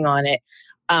working on it.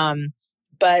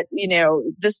 But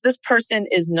this person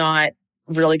is not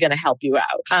really going to help you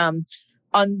out.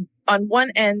 On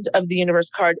one end of the Universe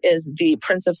card is the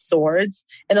Prince of Swords,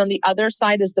 and on the other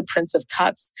side is the Prince of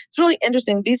Cups. It's really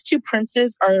interesting. These two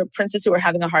princes are princes who are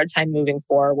having a hard time moving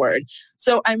forward.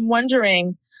 So I'm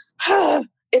wondering,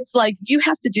 it's like you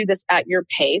have to do this at your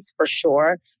pace for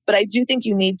sure, but I do think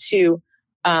you need to,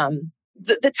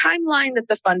 the timeline that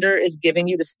the funder is giving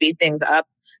you to speed things up,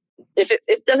 if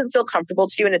it doesn't feel comfortable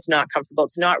to you and it's not comfortable,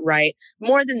 it's not right.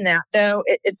 More than that, though,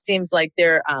 it seems like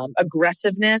their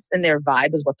aggressiveness and their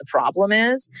vibe is what the problem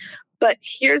is. But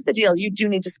here's the deal. You do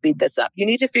need to speed this up. You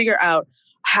need to figure out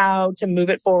how to move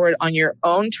it forward on your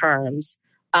own terms.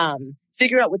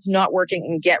 Figure out what's not working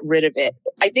and get rid of it.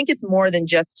 I think it's more than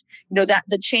just, that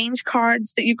the change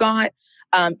cards that you got.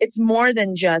 It's more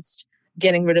than just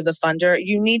getting rid of the funder.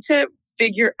 You need to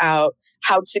figure out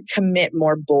how to commit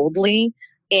more boldly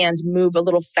and move a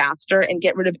little faster and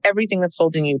get rid of everything that's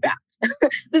holding you back.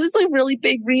 This is like really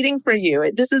big reading for you.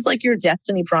 This is like your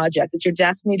destiny project. It's your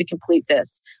destiny to complete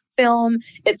this film.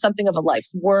 It's something of a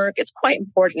life's work. It's quite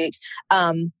important.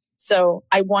 So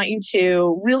I want you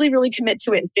to really, really commit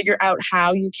to it and figure out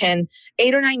how you can.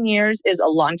 8 or 9 years is a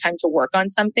long time to work on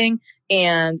something.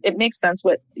 And it makes sense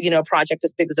what, a project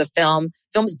as big as a film.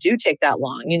 Films do take that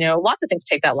long. Lots of things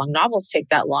take that long. Novels take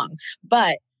that long.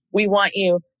 But we want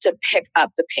you to pick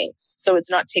up the pace. So it's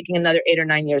not taking another 8 or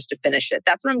 9 years to finish it.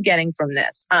 That's what I'm getting from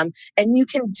this. And you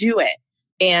can do it.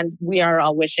 And we are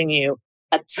all wishing you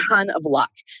a ton of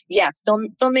luck. Yes,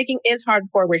 filmmaking is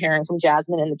hardcore. We're hearing from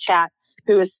Jasmine in the chat,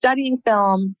 who is studying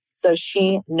film. So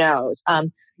she knows.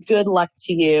 Good luck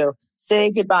to you.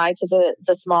 Say goodbye to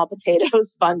the small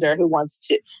potatoes funder who wants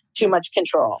too much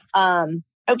control.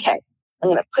 Okay. I'm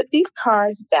going to put these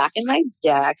cards back in my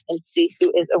deck and see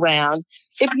who is around.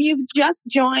 If you've just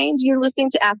joined, you're listening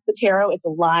to Ask the Tarot. It's a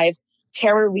live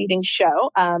tarot reading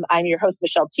show. I'm your host,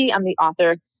 Michelle T. I'm the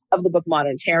author of the book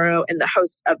Modern Tarot and the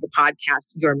host of the podcast,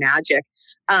 Your Magic.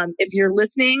 If you're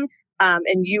listening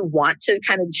and you want to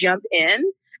kind of jump in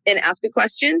and ask a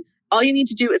question, all you need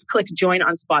to do is click join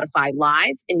on Spotify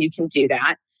Live, and you can do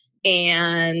that.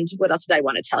 And what else did I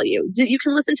want to tell you? You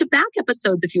can listen to back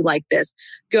episodes if you like this.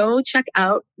 Go check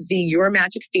out the Your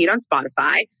Magic feed on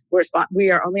Spotify. We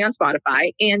are only on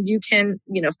Spotify, and you can,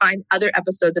 find other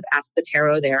episodes of Ask the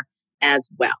Tarot there as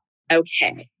well.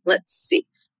 Okay, let's see.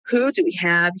 Who do we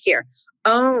have here?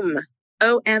 OMM,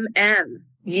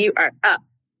 you are up.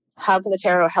 How can the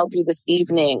tarot help you this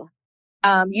evening?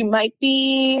 You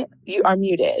are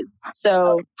muted.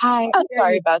 So, hi. I'm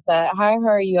sorry about that. Hi, how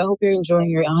are you? I hope you're enjoying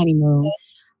your honeymoon.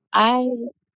 I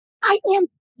am.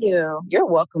 You're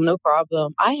welcome. No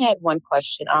problem. I had one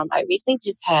question. I recently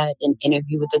just had an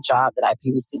interview with a job that I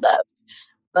previously left,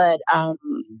 but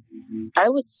I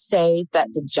would say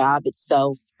that the job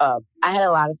itself, I had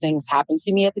a lot of things happen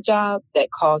to me at the job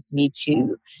that caused me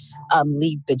to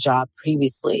leave the job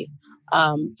previously.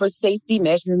 For safety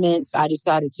measurements, I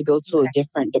decided to go to a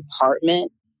different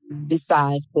department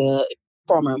besides the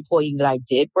former employee that I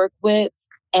did work with.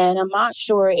 And I'm not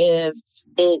sure if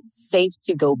it's safe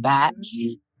to go back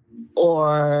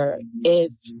or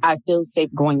if I feel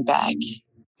safe going back.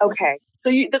 Okay. So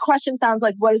the question sounds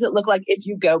like, what does it look like if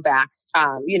you go back,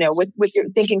 with your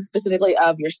thinking specifically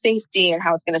of your safety and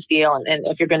how it's going to feel and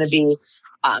if you're going to be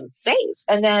safe.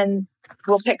 And then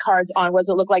we'll pick cards on what does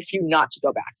it look like for you not to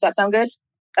go back. Does that sound good?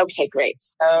 Okay, great.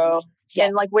 So,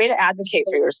 and way to advocate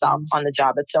for yourself on the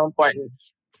job. It's so important.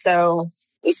 So,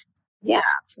 yeah.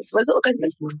 So what does it look like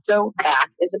if you go back?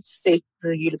 Is it safe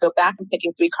for you to go back? I'm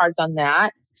picking 3 cards on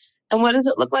that. And what does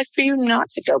it look like for you not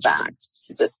to go back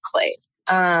to this place?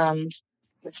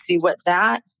 Let's see what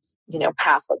that,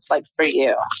 path looks like for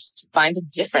you. Just to find a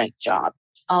different job.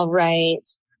 All right.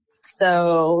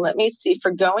 So let me see.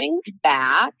 For going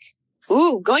back.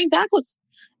 Going back looks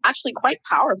actually quite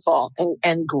powerful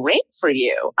and great for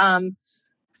you.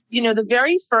 The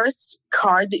very first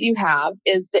card that you have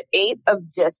is the 8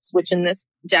 of Discs, which in this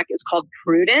deck is called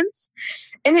Prudence.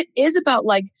 And it is about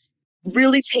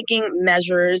really taking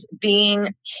measures,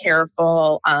 being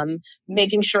careful,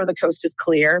 making sure the coast is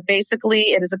clear.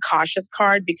 Basically, it is a cautious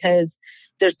card because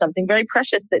there's something very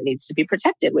precious that needs to be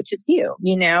protected, which is you,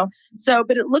 So,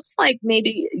 but it looks like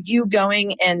maybe you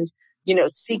going and,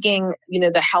 seeking,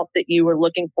 the help that you were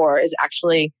looking for is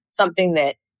actually something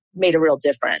that made a real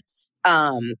difference.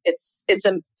 It's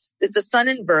a Sun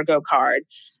in Virgo card.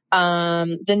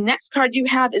 The next card you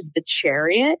have is the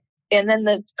Chariot. And then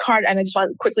the card, and I just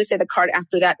want to quickly say the card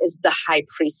after that is the High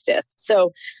Priestess.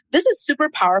 So this is super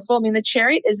powerful. I mean, the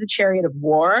Chariot is the chariot of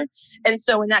war. And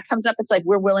so when that comes up, it's like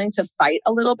we're willing to fight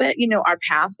a little bit. Our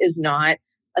path is not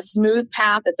a smooth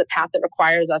path. It's a path that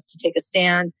requires us to take a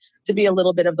stand, to be a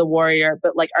little bit of the warrior,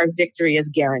 but our victory is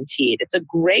guaranteed. It's a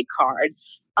great card.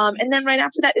 And then right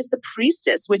after that is the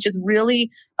Priestess, which is really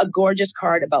a gorgeous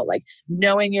card about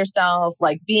knowing yourself,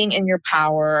 being in your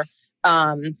power,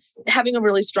 having a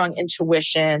really strong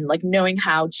intuition, knowing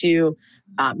how to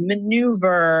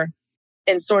maneuver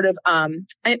and sort of, I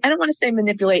don't want to say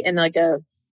manipulate in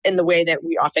the way that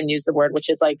we often use the word, which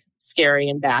is scary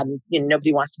and bad. And,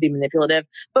 nobody wants to be manipulative,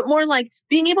 but more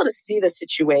being able to see the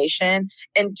situation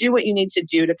and do what you need to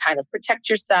do to kind of protect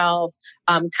yourself,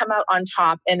 come out on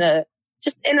top in a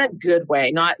good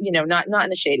way, not in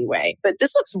a shady way. But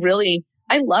this looks really,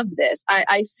 I love this.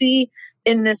 I see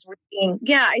in this reading,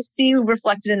 I see you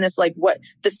reflected in this, what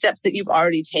the steps that you've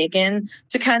already taken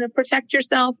to kind of protect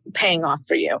yourself paying off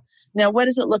for you. Now, what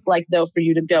does it look like though for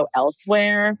you to go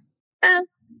elsewhere?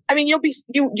 I mean, you'll be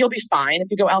fine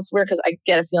if you go elsewhere, because I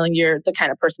get a feeling you're the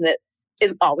kind of person that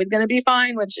is always going to be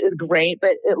fine, which is great,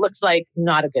 but it looks like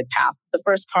not a good path. The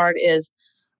first card is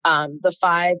the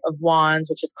 5 of Wands,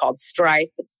 which is called Strife.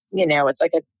 It's,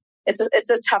 it's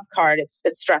a tough card. It's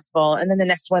stressful. And then the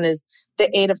next one is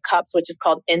the 8 of Cups, which is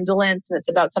called Indolence. And it's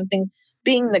about something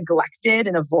being neglected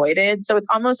and avoided. So it's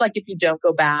almost like if you don't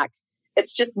go back,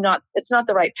 it's not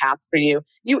the right path for you.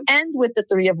 You end with the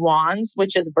 3 of Wands,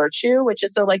 which is Virtue, which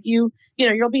is so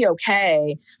you'll be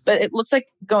okay. But it looks like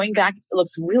going back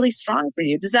looks really strong for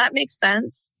you. Does that make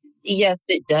sense? Yes,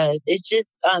 it does. It's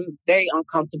just very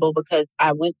uncomfortable because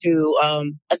I went through a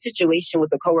situation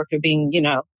with a coworker being,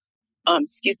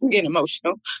 excuse me, getting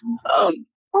emotional.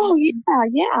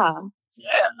 Yeah.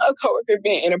 A coworker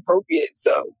being inappropriate.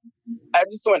 So I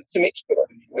just wanted to make sure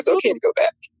it's okay to go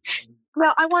back.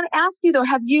 Well, I want to ask you though,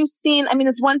 have you seen, I mean,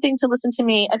 it's one thing to listen to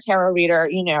me, a tarot reader,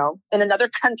 in another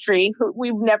country who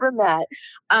we've never met.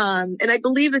 And I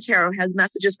believe the tarot has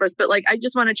messages for us, but I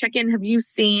just want to check in. Have you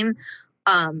seen,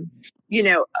 have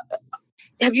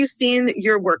you seen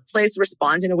your workplace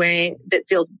respond in a way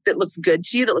that looks good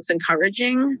to you, that looks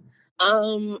encouraging?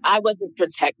 I wasn't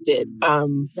protected.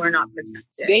 We're not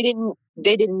protected.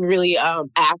 They didn't really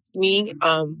ask me.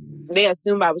 They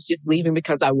assumed I was just leaving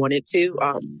because I wanted to.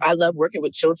 I love working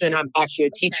with children. I'm actually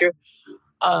a teacher.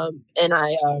 And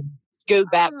I go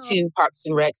back to Parks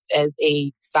and Recs as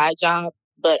a side job,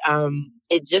 but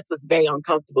it just was very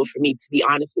uncomfortable for me, to be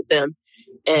honest with them,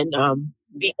 and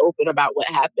be open about what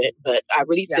happened. But I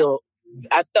really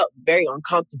I felt very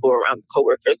uncomfortable around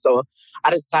coworkers, so I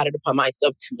decided upon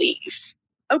myself to leave.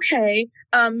 Okay.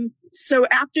 So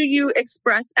after you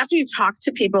talked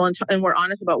to people and were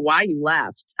honest about why you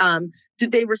left,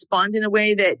 did they respond in a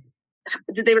way that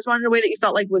you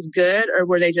felt like was good, or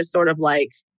were they just sort of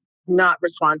like not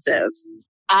responsive?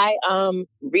 I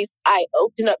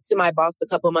opened up to my boss a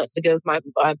couple months ago, my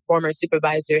former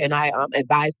supervisor, and I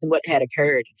advised him what had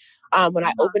occurred. When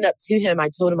I opened up to him, I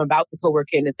told him about the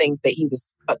coworker and the things that he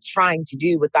was trying to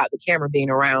do without the camera being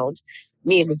around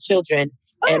me and the children.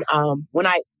 And when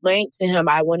I explained to him,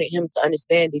 I wanted him to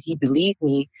understand that he believed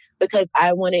me, because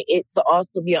I wanted it to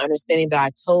also be an understanding that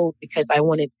I told, because I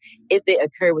wanted, if it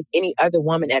occurred with any other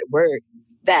woman at work,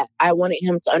 that I wanted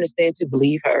him to understand, to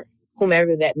believe her,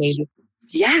 whomever that may be.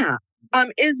 Yeah.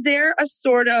 Is there a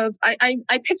sort of, I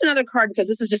picked another card because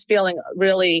this is just feeling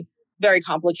really very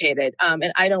complicated.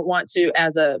 And I don't want to,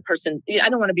 as a person, I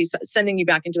don't want to be sending you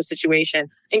back into a situation,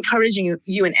 encouraging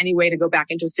you in any way to go back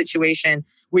into a situation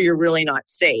where you're really not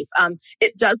safe.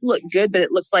 It does look good, but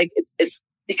it looks like it's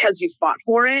because you fought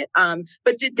for it.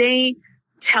 But did they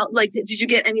did you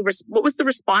get what was the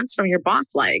response from your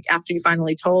boss like after you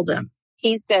finally told him?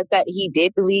 He said that he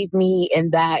did believe me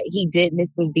and that he did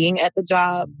miss me being at the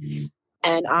job.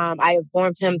 And I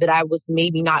informed him that I was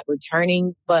maybe not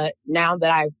returning, but now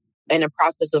that I'm in the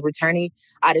process of returning,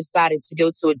 I decided to go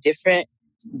to a different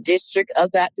district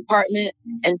of that department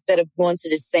instead of going to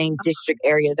the same district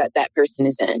area that person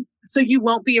is in. So you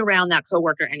won't be around that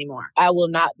coworker anymore? I will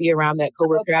not be around that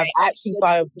coworker. Okay. I've actually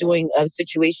thought of doing a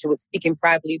situation with speaking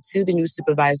privately to the new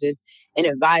supervisors and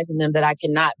advising them that I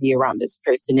cannot be around this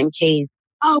person in case.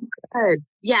 Oh, good.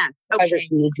 Yes. Okay.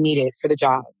 Is needed for the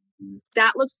job.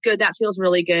 That looks good. That feels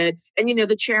really good. And,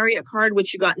 the Chariot card,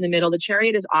 which you got in the middle, the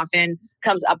Chariot is often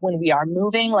comes up when we are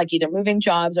moving, like either moving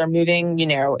jobs or moving,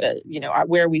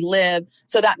 where we live.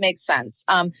 So that makes sense.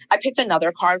 I picked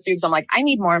another card for you because I'm like, I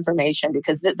need more information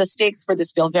because the stakes for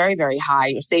this feel very, very high.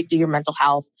 Your safety, your mental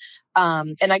health.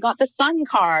 And I got the Sun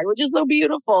card, which is so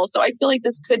beautiful. So I feel like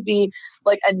this could be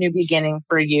like a new beginning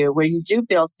for you where you do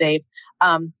feel safe.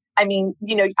 I'm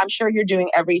sure you're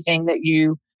doing everything that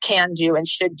you can do and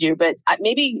should do, but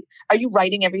maybe are you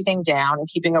writing everything down and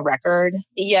keeping a record?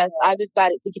 Yes, I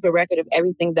decided to keep a record of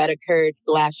everything that occurred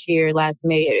last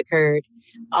May it occurred.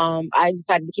 I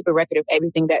decided to keep a record of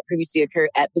everything that previously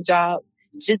occurred at the job,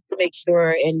 just to make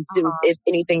sure and if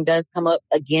anything does come up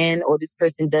again or this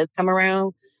person does come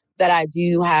around, that I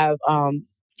do have,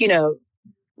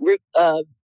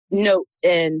 notes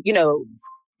and,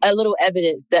 a little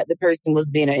evidence that the person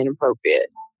was being inappropriate.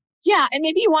 Yeah. And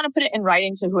maybe you want to put it in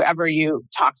writing to whoever you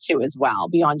talk to as well,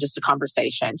 beyond just a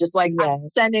conversation. Just like I'm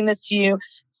sending this to you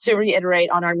to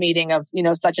reiterate on our meeting of,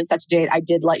 such and such date. I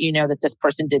did let you know that this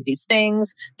person did these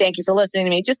things. Thank you for listening to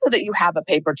me, just so that you have a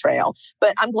paper trail.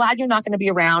 But I'm glad you're not going to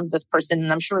be around this person.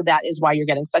 And I'm sure that is why you're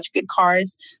getting such good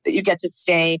cards, that you get to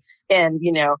stay in,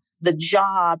 the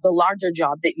job, the larger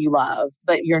job that you love,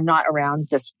 but you're not around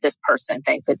this person.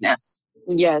 Thank goodness.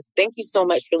 Yes. Thank you so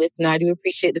much for listening. I do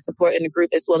appreciate the support in the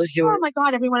group as well as yours. Oh my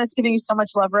God. Everyone is giving you so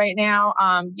much love right now.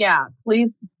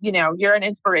 Please, you're an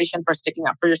inspiration for sticking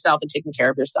up for yourself and taking care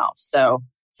of yourself. So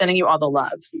sending you all the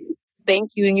love.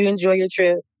 Thank you. And you enjoy your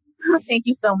trip. Thank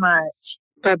you so much.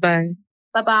 Bye-bye.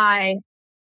 Bye-bye.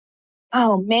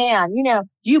 Oh man.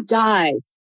 You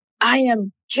guys, I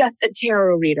am just a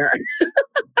tarot reader.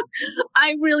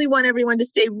 I really want everyone to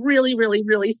stay really, really,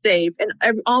 really safe and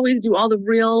always do all the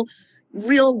real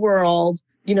world,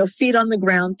 feet on the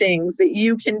ground things that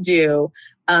you can do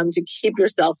to keep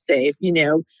yourself safe,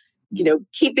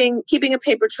 keeping a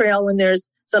paper trail when there's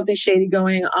something shady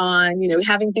going on,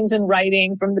 having things in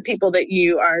writing from the people that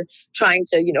you are trying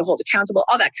to, hold accountable,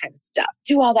 all that kind of stuff.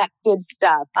 Do all that good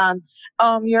stuff.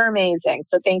 You're amazing.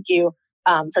 So thank you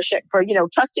for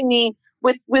trusting me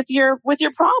with your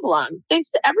problem. Thanks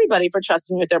to everybody for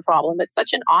trusting me with their problem. It's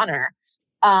such an honor.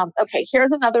 Okay,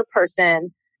 here's another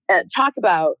person. Talk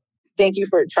about thank you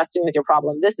for trusting with your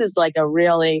problem. This is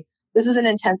an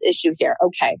intense issue here.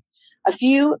 Okay. A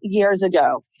few years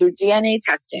ago, through DNA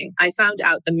testing, I found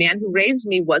out the man who raised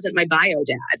me wasn't my bio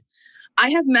dad.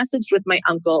 I have messaged with my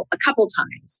uncle a couple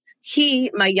times.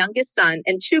 He, my youngest son,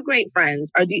 and two great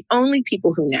friends are the only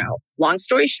people who know. Long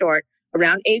story short,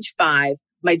 around age 5,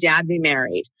 my dad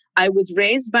remarried. I was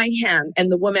raised by him,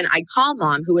 and the woman I call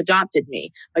mom who adopted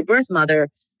me, my birth mother,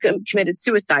 committed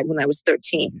suicide when I was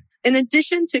 13. In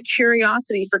addition to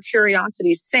curiosity for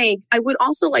curiosity's sake, I would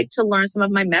also like to learn some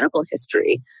of my medical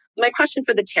history. My question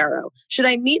for the tarot: should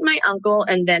I meet my uncle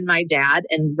and then my dad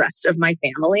and rest of my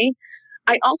family?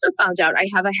 I also found out I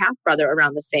have a half brother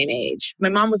around the same age. My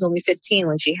mom was only 15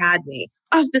 when she had me.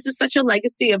 Oh, this is such a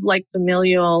legacy of like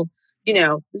familial,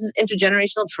 this is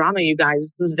intergenerational trauma, you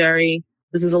guys.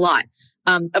 This is a lot.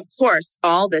 Of course,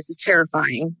 all this is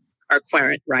terrifying, our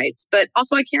querent writes, but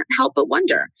also I can't help but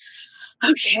wonder.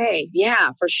 Okay,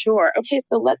 yeah, for sure. Okay,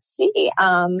 so let's see.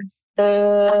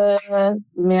 The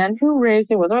man who raised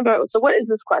me wasn't about. So what is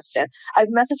this question? I've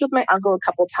messaged with my uncle a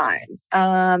couple times.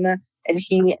 And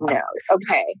he knows.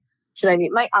 Okay. Should I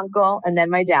meet my uncle and then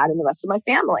my dad and the rest of my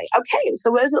family? Okay. So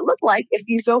what does it look like if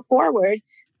you go forward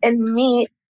and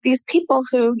meet these people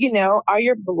who, are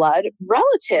your blood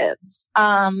relatives?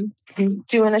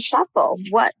 Doing a shuffle.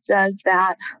 What does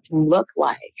that look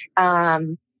like?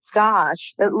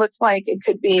 Gosh, it looks like it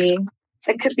could be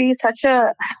such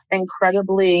a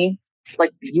incredibly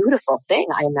beautiful thing,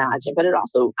 I imagine. But it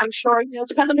also, I'm sure,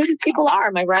 depends on who these people are.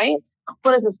 Am I right?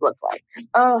 What does this look like?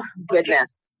 Oh,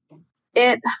 goodness.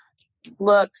 It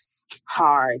looks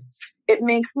hard. It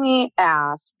makes me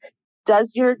ask,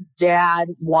 does your dad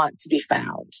want to be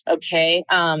found? Okay.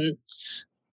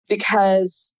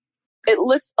 Because it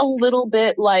looks a little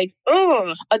bit like,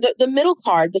 the middle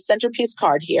card, the centerpiece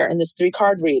card here in this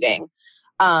 3-card reading.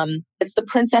 It's the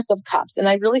Princess of Cups. And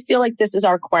I really feel like this is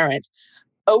our querent.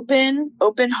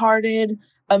 Open-hearted,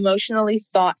 emotionally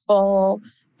thoughtful,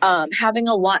 having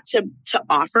a lot to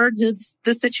offer to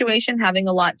the situation, having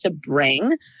a lot to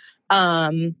bring.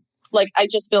 I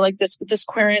just feel like this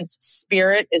querent's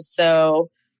spirit is so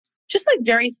just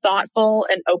very thoughtful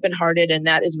and open-hearted. And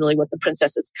that is really what the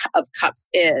Princess of Cups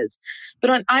is. But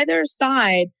on either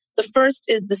side, the first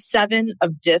is the 7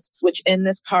 of Discs, which in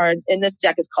this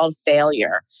deck is called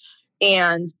Failure.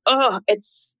 And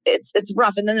it's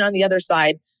rough. And then on the other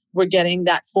side, we're getting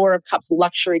that 4 of Cups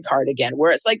luxury card again,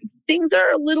 where it's like things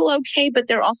are a little okay, but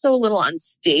they're also a little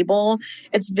unstable.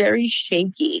 It's very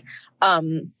shaky.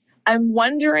 I'm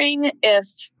wondering if,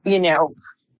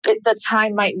 the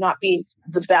time might not be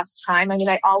the best time. I mean,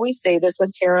 I always say this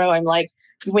with tarot. I'm like,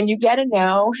 when you get a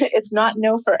no, it's not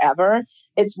no forever.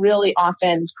 It's really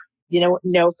often,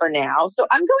 no for now. So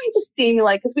I'm going to see,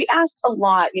 because we asked a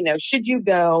lot, should you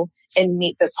go and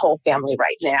meet this whole family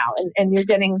right now? And you're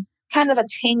getting kind of a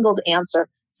tangled answer.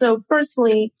 So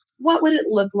firstly, what would it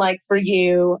look like for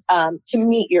you to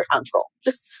meet your uncle?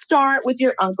 Just start with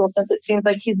your uncle, since it seems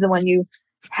like he's the one you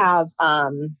have,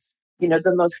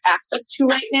 the most access to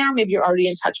right now. Maybe you're already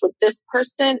in touch with this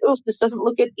person. Oof, this doesn't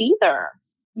look good either.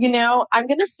 I'm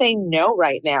going to say no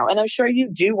right now. And I'm sure you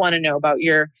do want to know about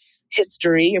your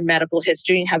history, your medical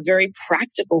history, and have very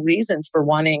practical reasons for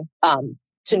wanting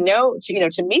to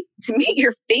meet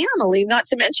your family, not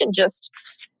to mention just,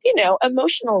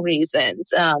 emotional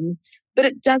reasons. But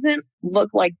it doesn't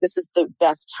look like this is the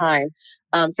best time.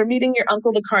 For meeting your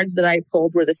uncle, the cards that I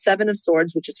pulled were the 7 of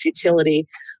Swords, which is futility,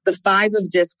 the 5 of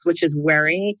Discs, which is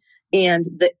worry, and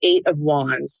the 8 of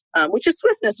Wands, which is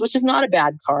swiftness, which is not a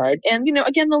bad card. And,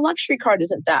 again, the luxury card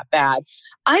isn't that bad.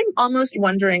 I'm almost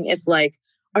wondering if,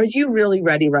 are you really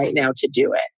ready right now to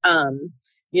do it?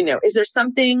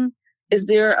 Is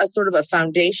there a sort of a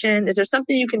foundation? Is there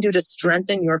something you can do to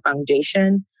strengthen your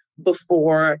foundation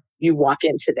before you walk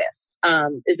into this?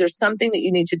 Is there something that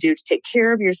you need to do to take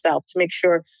care of yourself, to make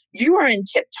sure you are in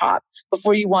tip top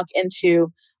before you walk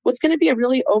into what's going to be a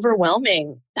really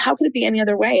overwhelming? How could it be any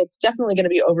other way? It's definitely going to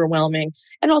be overwhelming.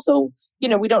 And also,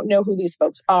 we don't know who these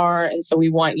folks are. And so we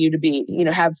want you to be,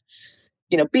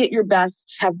 be at your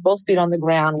best, have both feet on the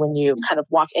ground when you kind of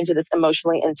walk into this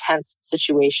emotionally intense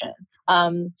situation.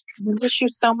 Wish you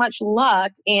so much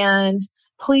luck, and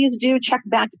please do check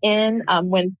back in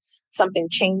when something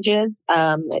changes.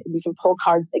 We can pull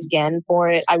cards again for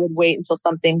it. I would wait until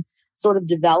something sort of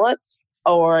develops,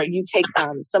 or you take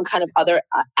some kind of other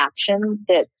action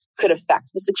that could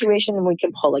affect the situation, and we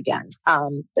can pull again.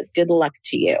 But good luck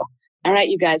to you. All right,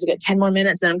 you guys, we got 10 more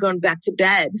minutes and I'm going back to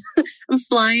bed. I'm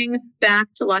flying back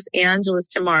to Los Angeles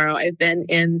tomorrow. I've been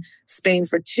in Spain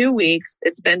for 2 weeks.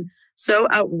 It's been so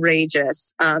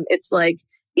outrageous. It's like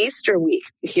Easter week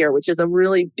here, which is a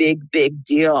really big, big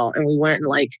deal. And we went and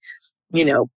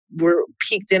we're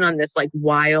peeked in on this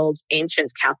wild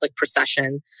ancient Catholic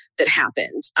procession that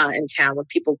happened in town, with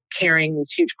people carrying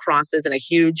these huge crosses and a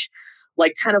huge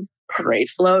kind of parade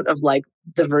float of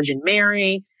the Virgin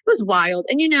Mary. It was wild.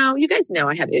 And, you guys know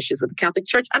I have issues with the Catholic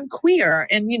Church. I'm queer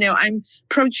and, I'm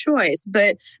pro-choice,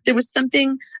 but there was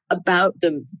something about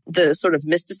the sort of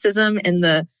mysticism and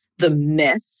the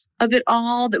myth of it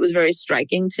all that was very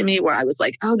striking to me, where I was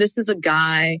like, oh, this is a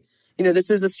guy,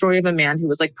 this is a story of a man who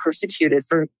was like persecuted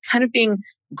for kind of being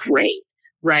great.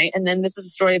 Right. And then this is a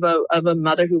story of a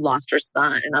mother who lost her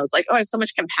son. And I was like, oh, I have so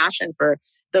much compassion for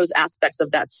those aspects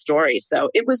of that story. So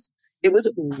it was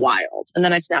wild. And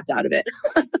then I snapped out of it.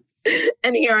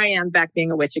 And here I am back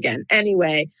being a witch again.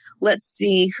 Anyway, let's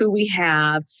see who we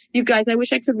have. You guys, I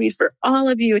wish I could read for all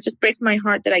of you. It just breaks my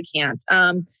heart that I can't.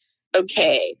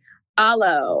 Okay.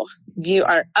 Alo, you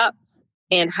are up.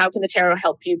 And how can the tarot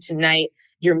help you tonight?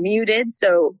 You're muted.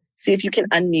 So see if you can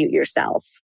unmute yourself.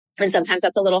 And sometimes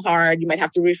that's a little hard. You might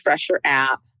have to refresh your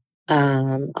app.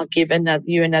 I'll give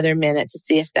you another minute to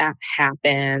see if that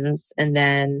happens. And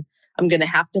then I'm going to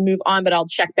have to move on, but I'll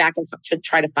check back and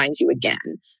try to find you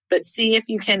again. But see if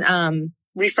you can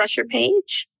refresh your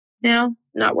page. No,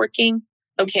 not working.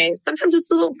 Okay, sometimes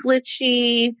it's a little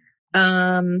glitchy.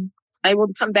 I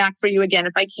will come back for you again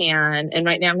if I can. And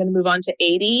right now I'm going to move on to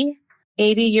 80.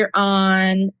 80, you're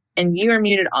on. And you are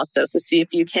muted also. So see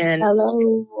if you can.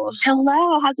 Hello.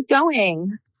 Hello. How's it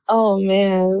going? Oh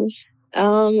man.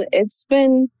 It's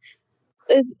been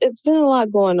a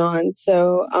lot going on.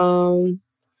 So,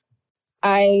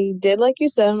 I did, like you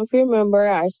said, I don't know if you remember,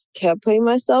 I kept putting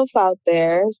myself out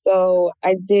there. So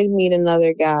I did meet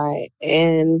another guy,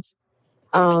 and,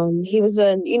 he was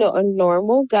a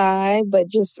normal guy, but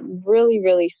just really,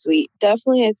 really sweet.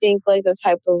 Definitely, I think like the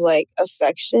type of like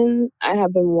affection I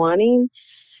have been wanting.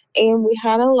 And we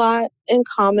had a lot in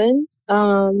common,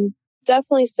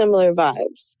 definitely similar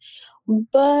vibes.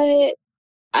 But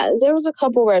there was a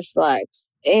couple red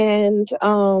flags. And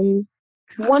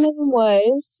one of them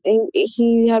was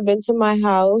he had been to my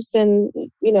house and,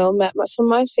 met some of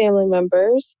my family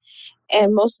members.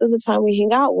 And most of the time we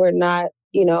hang out, we're not,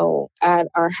 at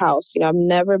our house. I've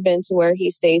never been to where he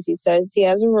stays. He says he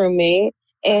has a roommate.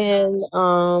 And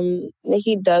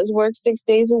he does work 6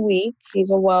 days a week. He's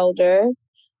a welder.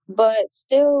 But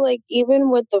still, like, even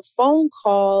with the phone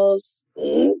calls,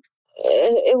 it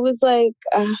was like,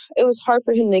 it was hard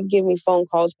for him to give me phone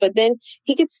calls. But then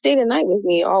he could stay the night with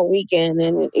me all weekend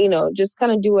and, just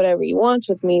kind of do whatever he wants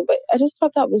with me. But I just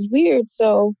thought that was weird.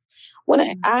 So when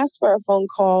I asked for a phone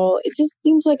call, it just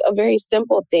seems like a very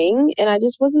simple thing. And I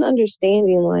just wasn't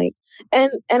understanding, like,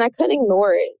 and I couldn't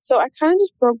ignore it. So I kind of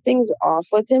just broke things off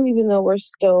with him, even though we're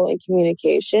still in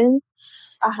communication.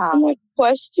 Uh-huh. My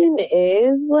question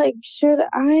is, like, should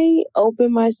I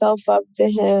open myself up to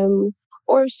him,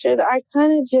 or should I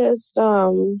kind of just,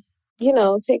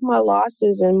 take my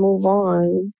losses and move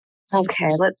on?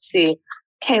 Okay, let's see.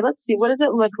 What does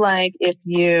it look like if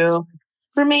you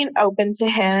remain open to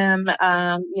him?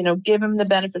 Give him the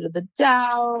benefit of the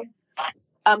doubt.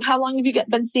 How long have you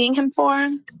been seeing him for?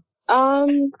 A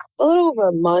little over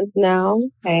a month now.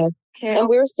 Okay. And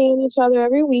we were seeing each other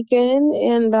every weekend,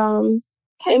 and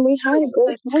we had a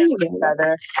good time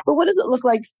together. But what does it look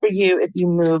like for you if you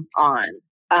move on?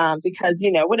 Because,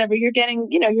 whatever you're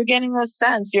getting a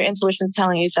sense, your intuition's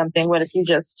telling you something. What if you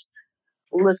just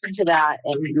listen to that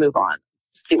and move on?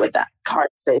 See what that card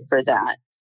say for that.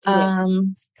 Yeah.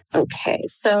 Okay.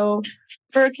 So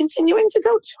for continuing to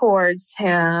go towards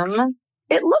him,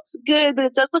 it looks good, but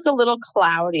it does look a little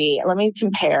cloudy. Let me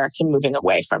compare to moving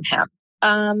away from him.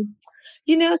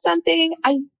 Something?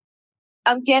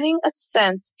 I'm getting a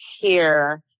sense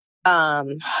here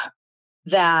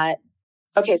that,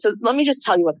 okay, so let me just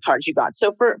tell you what cards you got.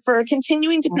 So for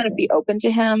continuing to kind of be open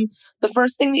to him, the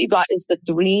first thing that you got is the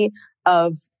 3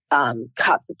 of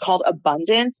Cups. It's called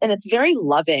Abundance, and it's very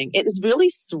loving. It is really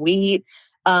sweet.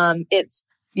 It's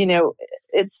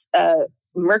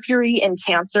Mercury in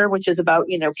Cancer, which is about,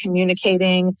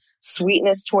 communicating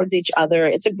sweetness towards each other.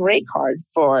 It's a great card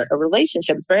for a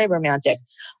relationship. It's very romantic.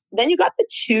 Then you got the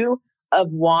 2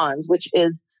 of Wands, which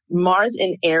is Mars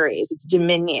in Aries. It's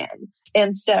Dominion.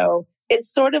 And so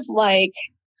it's sort of like,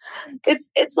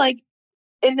 it's like,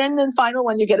 and then the final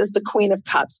one you get is the Queen of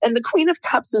Cups. And the Queen of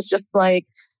Cups is just like,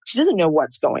 she doesn't know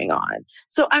what's going on.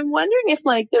 So I'm wondering if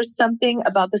like there's something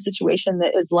about the situation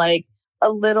that is like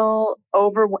a little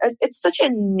it's such a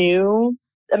new,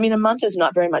 a month is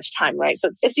not very much time, right? So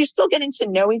it's you're still getting to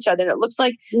know each other. And it looks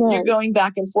like you're going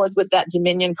back and forth with that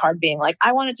Dominion card being like,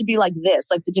 I want it to be like this.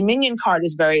 Like the Dominion card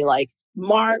is very like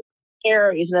Mars,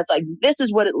 Aries. And it's like, this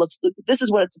is what it looks like. This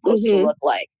is what it's supposed to look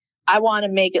like. I want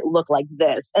to make it look like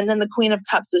this. And then the Queen of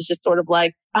Cups is just sort of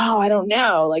like, oh, I don't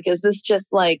know. Like, is this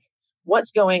just like,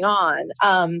 what's going on?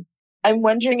 I'm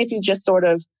wondering if you just sort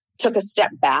of took a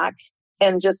step back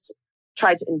and just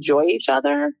tried to enjoy each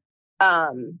other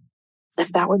if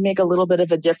that would make a little bit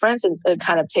of a difference and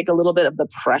kind of take a little bit of the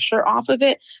pressure off of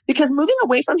it, because moving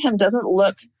away from him doesn't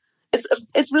look,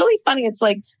 it's really funny. It's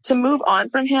like to move on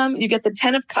from him, you get the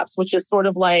 10 of Cups, which is sort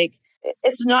of like,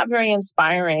 it's not very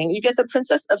inspiring. You get the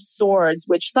Princess of Swords,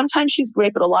 which sometimes she's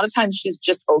great, but a lot of times she's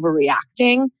just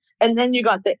overreacting. And then you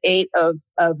got the 8 of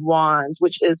Wands,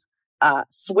 which is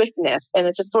swiftness. And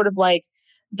it's just sort of like,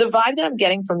 the vibe that I'm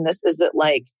getting from this is that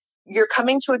like, you're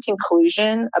coming to a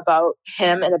conclusion about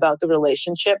him and about the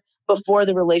relationship before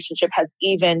the relationship has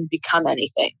even become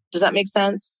anything. Does that make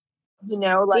sense? You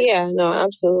know, like, yeah, no,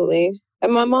 absolutely.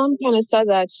 And my mom kind of said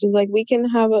that. She's like, we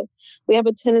have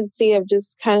a tendency of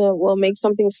just kind of, we'll make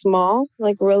something small,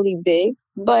 like really big.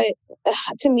 But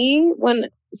to me, when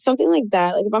something like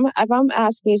that, like if I'm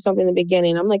asking you something in the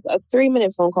beginning, I'm like a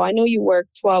 3-minute phone call. I know you work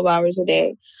 12 hours a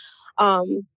day.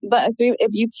 But if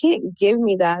you can't give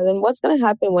me that, then what's going to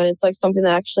happen when it's like something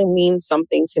that actually means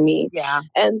something to me? Yeah.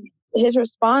 And his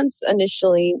response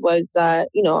initially was that,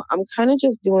 I'm kind of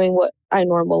just doing what I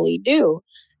normally do.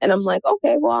 And I'm like,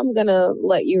 okay, well, I'm going to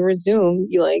let you resume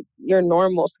your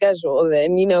normal schedule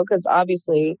then, because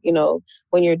obviously,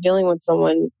 when you're dealing with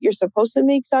someone, you're supposed to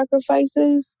make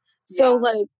sacrifices. Yeah. So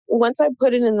like once I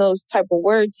put it in those type of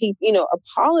words, he,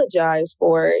 apologized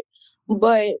for it.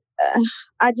 But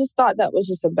I just thought that was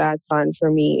just a bad sign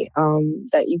for me,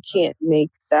 that you can't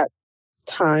make that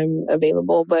time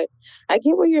available. But I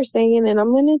get what you're saying, and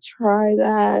I'm going to try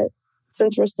that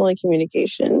since we're still in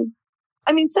communication.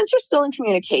 I mean, since you're still in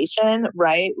communication,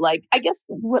 right? Like, I guess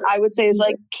what I would say is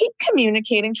like, keep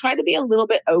communicating, try to be a little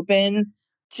bit open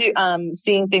to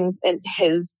seeing things in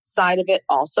his side of it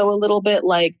also a little bit.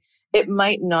 Like, it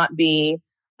might not be,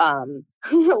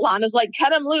 Lana's like,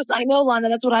 cut him loose. I know, Lana,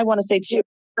 that's what I want to say too.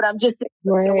 But I'm just saying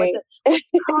what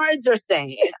the cards are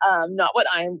saying, not what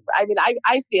I mean,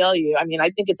 I feel you. I mean, I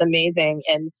think it's amazing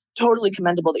and totally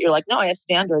commendable that you're like, no, I have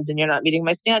standards and you're not meeting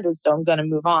my standards, so I'm going to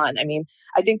move on. I mean,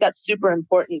 I think that's super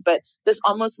important, but this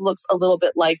almost looks a little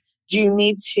bit like, do you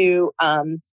need to,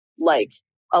 like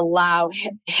allow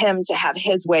him to have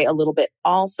his way a little bit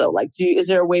also? Like, is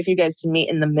there a way for you guys to meet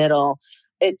in the middle?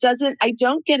 I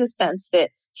don't get a sense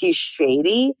that he's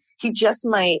shady. He just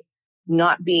might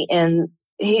not be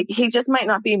he just might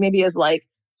not be maybe as like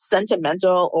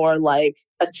sentimental or like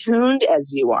attuned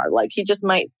as you are. Like he just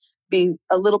might be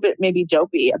a little bit maybe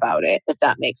dopey about it, if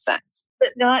that makes sense, but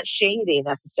not shady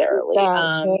necessarily.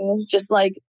 Just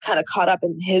like kind of caught up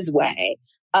in his way.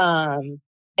 And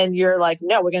you're like,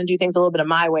 no, we're going to do things a little bit of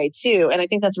my way too. And I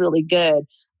think that's really good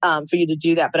for you to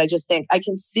do that. But I just think I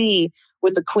can see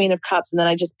with the Queen of Cups, and then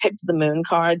I just picked the Moon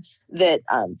card, that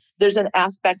there's an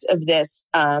aspect of this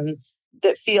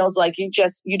that feels like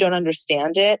you don't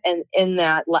understand it. And in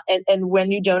that, and when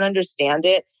you don't understand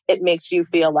it, it makes you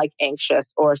feel like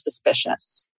anxious or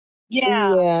suspicious.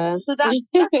 Yeah. So that's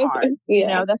hard.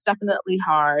 Yeah. That's definitely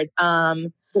hard.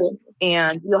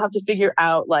 And you'll have to figure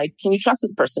out, like, can you trust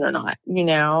this person or not?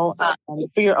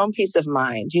 For your own peace of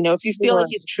mind. If you feel like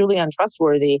he's truly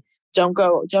untrustworthy, don't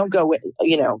go with,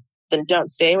 then don't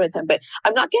stay with him. But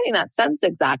I'm not getting that sense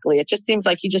exactly. It just seems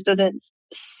like he just doesn't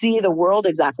see the world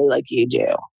exactly like you do.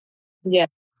 Yeah.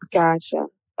 Gotcha.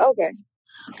 Okay.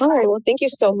 All right. Well, thank you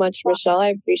so much, Michelle. I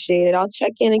appreciate it. I'll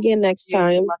check in again next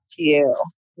time. Up to you.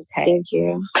 Okay. Thank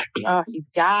you. Oh, you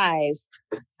guys.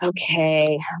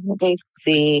 Okay. Let me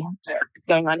see what's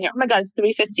going on here. Oh my God, it's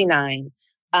 3:59.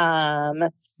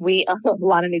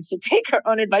 Lana needs to take her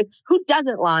own advice. Who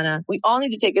doesn't, Lana? We all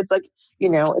need to take, it's like,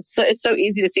 it's so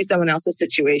easy to see someone else's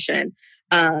situation.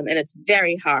 And it's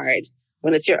very hard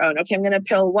when it's your own. Okay, I'm going to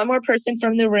pull one more person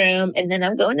from the room and then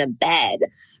I'm going to bed.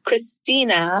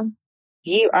 Christina,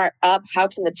 you are up. How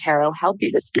can the tarot help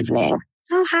you this evening?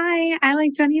 Oh, hi. I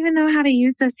don't even know how to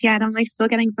use this yet. I'm still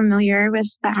getting familiar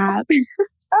with the app.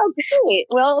 Oh, great.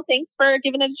 Well, thanks for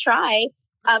giving it a try.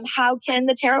 How can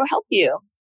the tarot help you?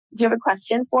 Do you have a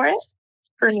question for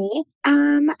me?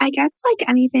 I guess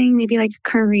anything, maybe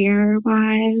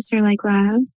career-wise or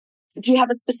love. Do you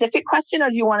have a specific question, or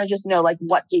do you want to just know what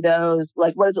does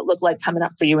it look like coming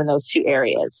up for you in those two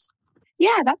areas?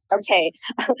 Yeah, that's okay.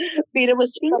 Vita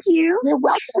was Thank you. You're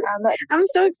welcome. I'm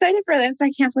so excited for this.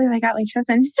 I can't believe I got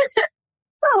chosen.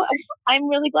 Oh, I'm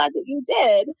really glad that you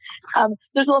did.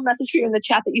 There's a little message for you in the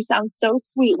chat that you sound so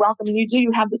sweet. Welcome. And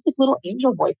you have this little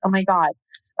angel voice. Oh my God.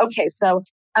 Okay, so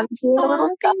I'm doing a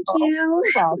little thank you.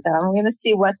 Welcome. I'm going to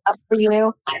see what's up for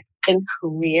you in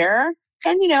career.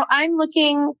 And I'm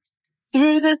looking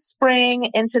through the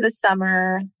spring into the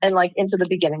summer and into the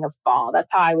beginning of fall. That's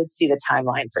how I would see the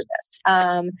timeline for this.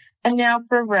 And now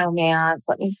for romance,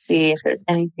 let me see if there's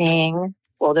anything.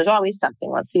 Well, there's always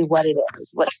something. Let's see what it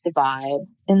is. What's the vibe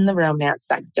in the romance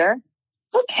sector?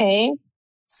 Okay.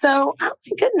 So, oh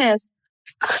my goodness.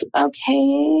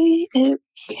 Okay.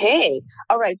 Okay.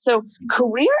 All right. So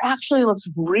career actually looks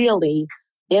really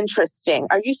interesting.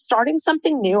 Are you starting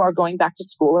something new or going back to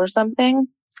school or something?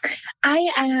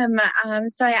 I am.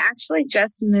 So I actually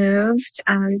just moved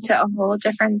to a whole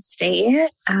different state.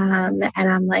 And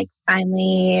I'm like I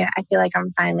feel like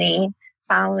I'm finally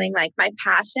following like my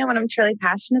passion, what I'm truly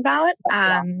passionate about.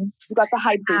 You got the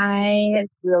high priest. I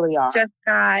really are. just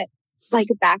got like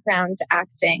a background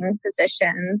acting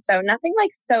position. So nothing like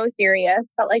so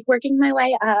serious, but like working my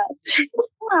way up.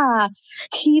 Yeah.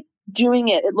 Keep doing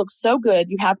it. It looks so good.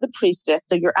 You have the priestess,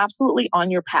 so you're absolutely on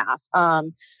your path.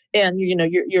 And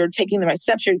you're taking the right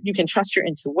steps. You can trust your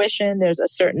intuition. There's a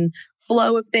certain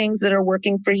flow of things that are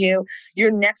working for you.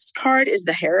 Your next card is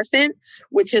the Hierophant,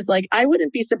 which is like, I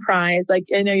wouldn't be surprised. Like,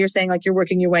 I know you're saying like you're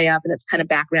working your way up and it's kind of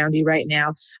backgroundy right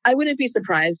now. I wouldn't be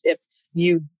surprised if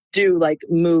you do like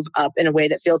move up in a way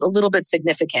that feels a little bit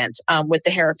significant with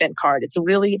the Hierophant card. It's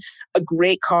really a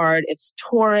great card. It's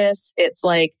Taurus. It's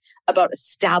like about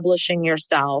establishing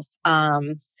yourself.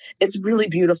 It's really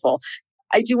beautiful.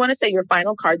 I do want to say your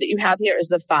final card that you have here is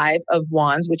the Five of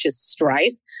Wands, which is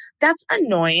strife. That's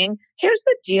annoying. Here's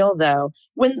the deal though.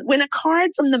 When a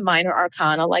card from the minor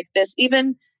arcana like this,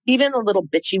 even a little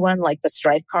bitchy one like the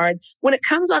strife card, when it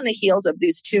comes on the heels of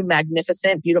these two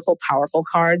magnificent, beautiful, powerful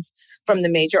cards from the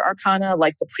major arcana,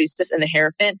 like the priestess and the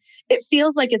Hierophant, it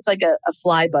feels like it's like a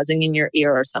fly buzzing in your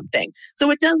ear or something.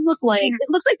 So it does look like, it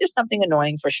looks like there's something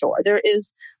annoying for sure.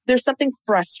 There's something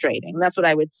frustrating. That's what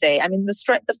I would say. I mean,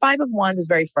 the Five of Wands is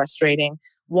very frustrating.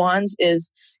 Wands is,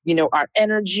 our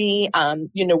energy,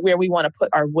 where we want to put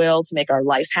our will to make our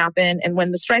life happen. And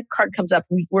when the strife card comes up,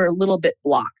 we're a little bit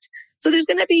blocked. So there's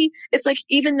going to be, it's like,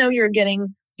 even though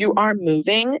you are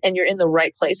moving and you're in the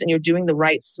right place and you're doing the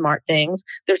right smart things,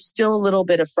 there's still a little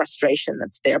bit of frustration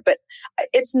that's there, but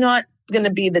it's not going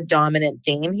to be the dominant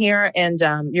theme here. And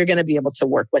you're going to be able to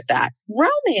work with that.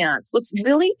 Romance looks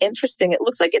really interesting. It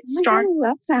looks like it's starting. I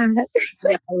love that.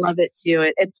 Yeah, I love it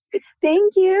too.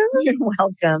 Thank you. You're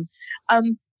welcome.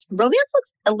 Romance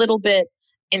looks a little bit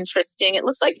interesting. It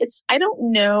looks like I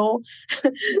don't know.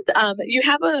 You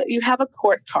have a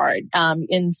court card.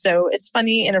 And so it's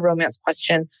funny in a romance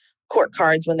question, court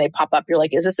cards, when they pop up, you're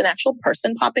like, is this an actual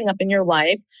person popping up in your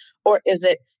life or is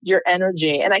it your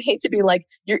energy? And I hate to be like,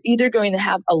 you're either going to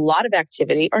have a lot of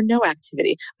activity or no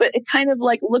activity, but it kind of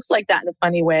like looks like that in a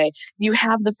funny way. You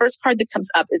have the first card that comes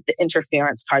up is the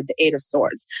interference card, the Eight of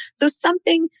Swords. So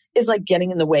something is like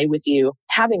getting in the way with you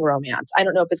having romance. I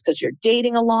don't know if it's because you're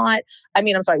dating a lot.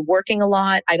 Working a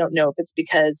lot. I don't know if it's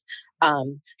because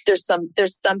there's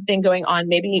something going on.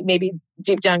 Maybe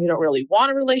deep down you don't really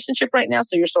want a relationship right now,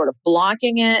 so you're sort of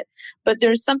blocking it. But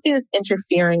there's something that's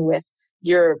interfering with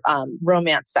your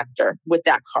romance sector with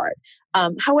that card.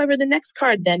 However, the next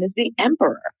card then is the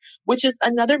Emperor, which is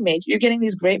another major. You're getting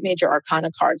these great major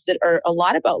arcana cards that are a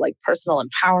lot about like personal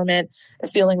empowerment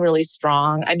and feeling really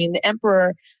strong. I mean, the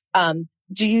Emperor.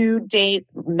 Do you date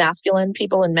masculine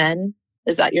people and men?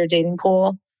 Is that your dating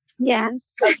pool?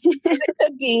 Yes.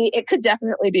 It could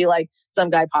definitely be like some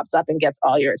guy pops up and gets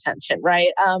all your attention, right?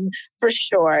 For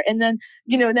sure. And then,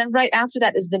 then right after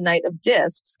that is the Knight of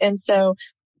Discs. And so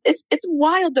it's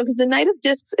wild though, because the Knight of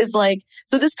Discs is like,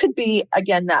 so this could be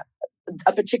again, that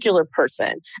a particular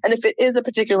person. And if it is a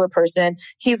particular person,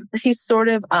 he's sort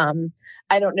of,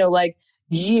 I don't know, like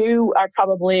you are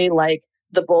probably like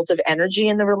the bolt of energy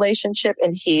in the relationship.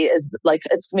 And he is like,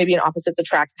 it's maybe an opposites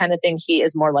attract kind of thing. He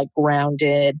is more like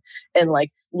grounded and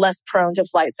like less prone to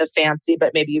flights of fancy,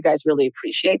 but maybe you guys really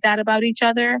appreciate that about each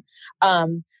other.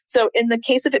 So in the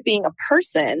case of it being a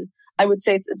person, I would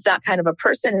say it's that kind of a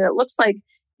person. And it looks like,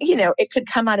 it could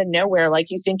come out of nowhere. Like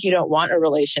you think you don't want a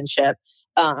relationship,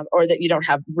 or that you don't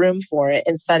have room for it.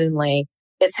 And suddenly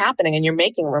it's happening and you're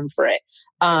making room for it.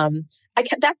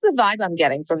 That's the vibe I'm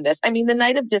getting from this. I mean, with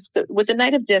the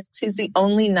Knight of Discs, he's the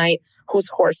only knight whose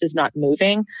horse is not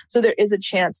moving. So there is a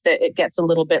chance that it gets a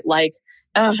little bit like,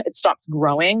 it stops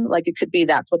growing. Like it could be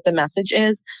that's what the message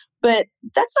is. But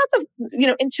that's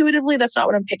not intuitively, that's not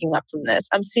what I'm picking up from this.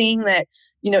 I'm seeing that,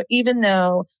 even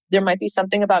though there might be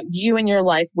something about you in your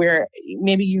life where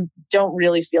maybe you don't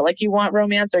really feel like you want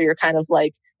romance or you're kind of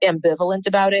like ambivalent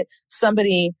about it,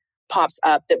 somebody pops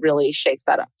up that really shakes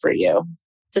that up for you.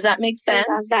 Does that make sense?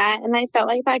 I love that. And I felt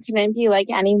like that couldn't be like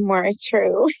any more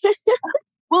true.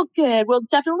 Well, good. Well,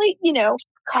 definitely,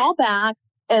 call back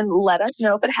and let us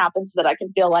know if it happens so that I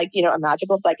can feel like, a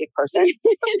magical psychic person.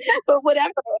 But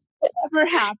whatever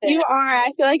happens. You are.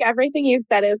 I feel like everything you've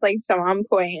said is like so on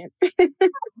point.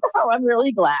 Oh, I'm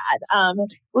really glad.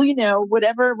 Well,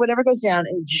 whatever goes down,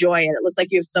 enjoy it. It looks like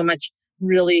you have so much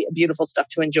really beautiful stuff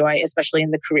to enjoy, especially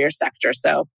in the career sector.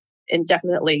 So, and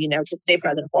definitely, just stay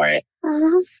present for it.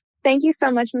 Thank you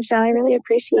so much, Michelle. I really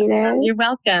appreciate it. You're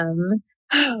welcome.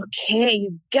 Okay,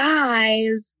 you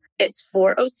guys, it's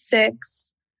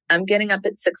 4:06. I'm getting up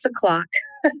at 6:00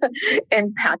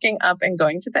 and packing up and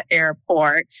going to the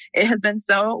airport. It has been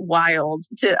so wild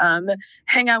to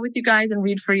hang out with you guys and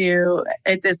read for you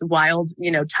at this wild,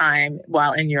 time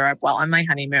while in Europe, while on my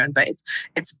honeymoon. But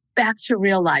it's back to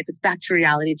real life. It's back to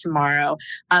reality tomorrow.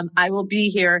 I will be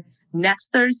here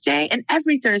next Thursday and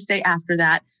every Thursday after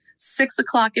that.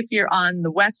 6:00 if you're on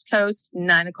the West Coast,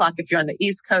 9:00 if you're on the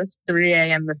East Coast, 3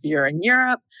 a.m. if you're in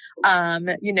Europe.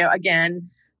 Again,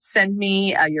 send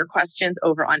me your questions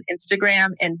over on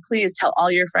Instagram, and please tell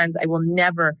all your friends. I will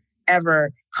never,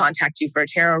 ever contact you for a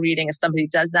tarot reading. If somebody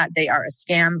does that, they are a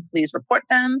scam. Please report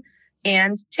them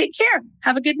and take care.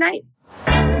 Have a good night.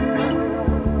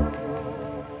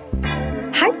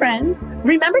 Hi, friends.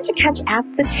 Remember to catch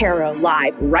Ask the Tarot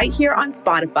live right here on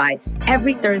Spotify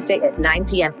every Thursday at 9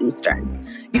 p.m. Eastern.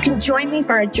 You can join me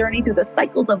for a journey through the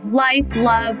cycles of life,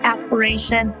 love,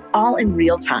 aspiration, all in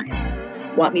real time.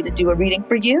 Want me to do a reading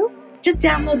for you? Just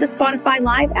download the Spotify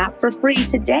Live app for free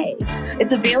today.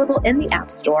 It's available in the App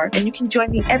Store, and you can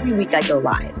join me every week I go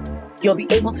live. You'll be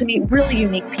able to meet really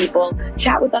unique people,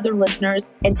 chat with other listeners,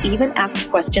 and even ask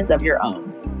questions of your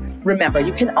own. Remember,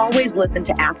 you can always listen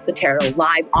to Ask the Tarot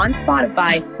live on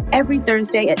Spotify every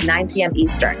Thursday at 9 p.m.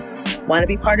 Eastern. Want to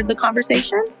be part of the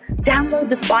conversation? Download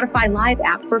the Spotify Live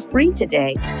app for free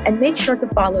today and make sure to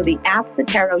follow the Ask the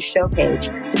Tarot show page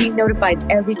to be notified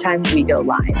every time we go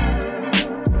live.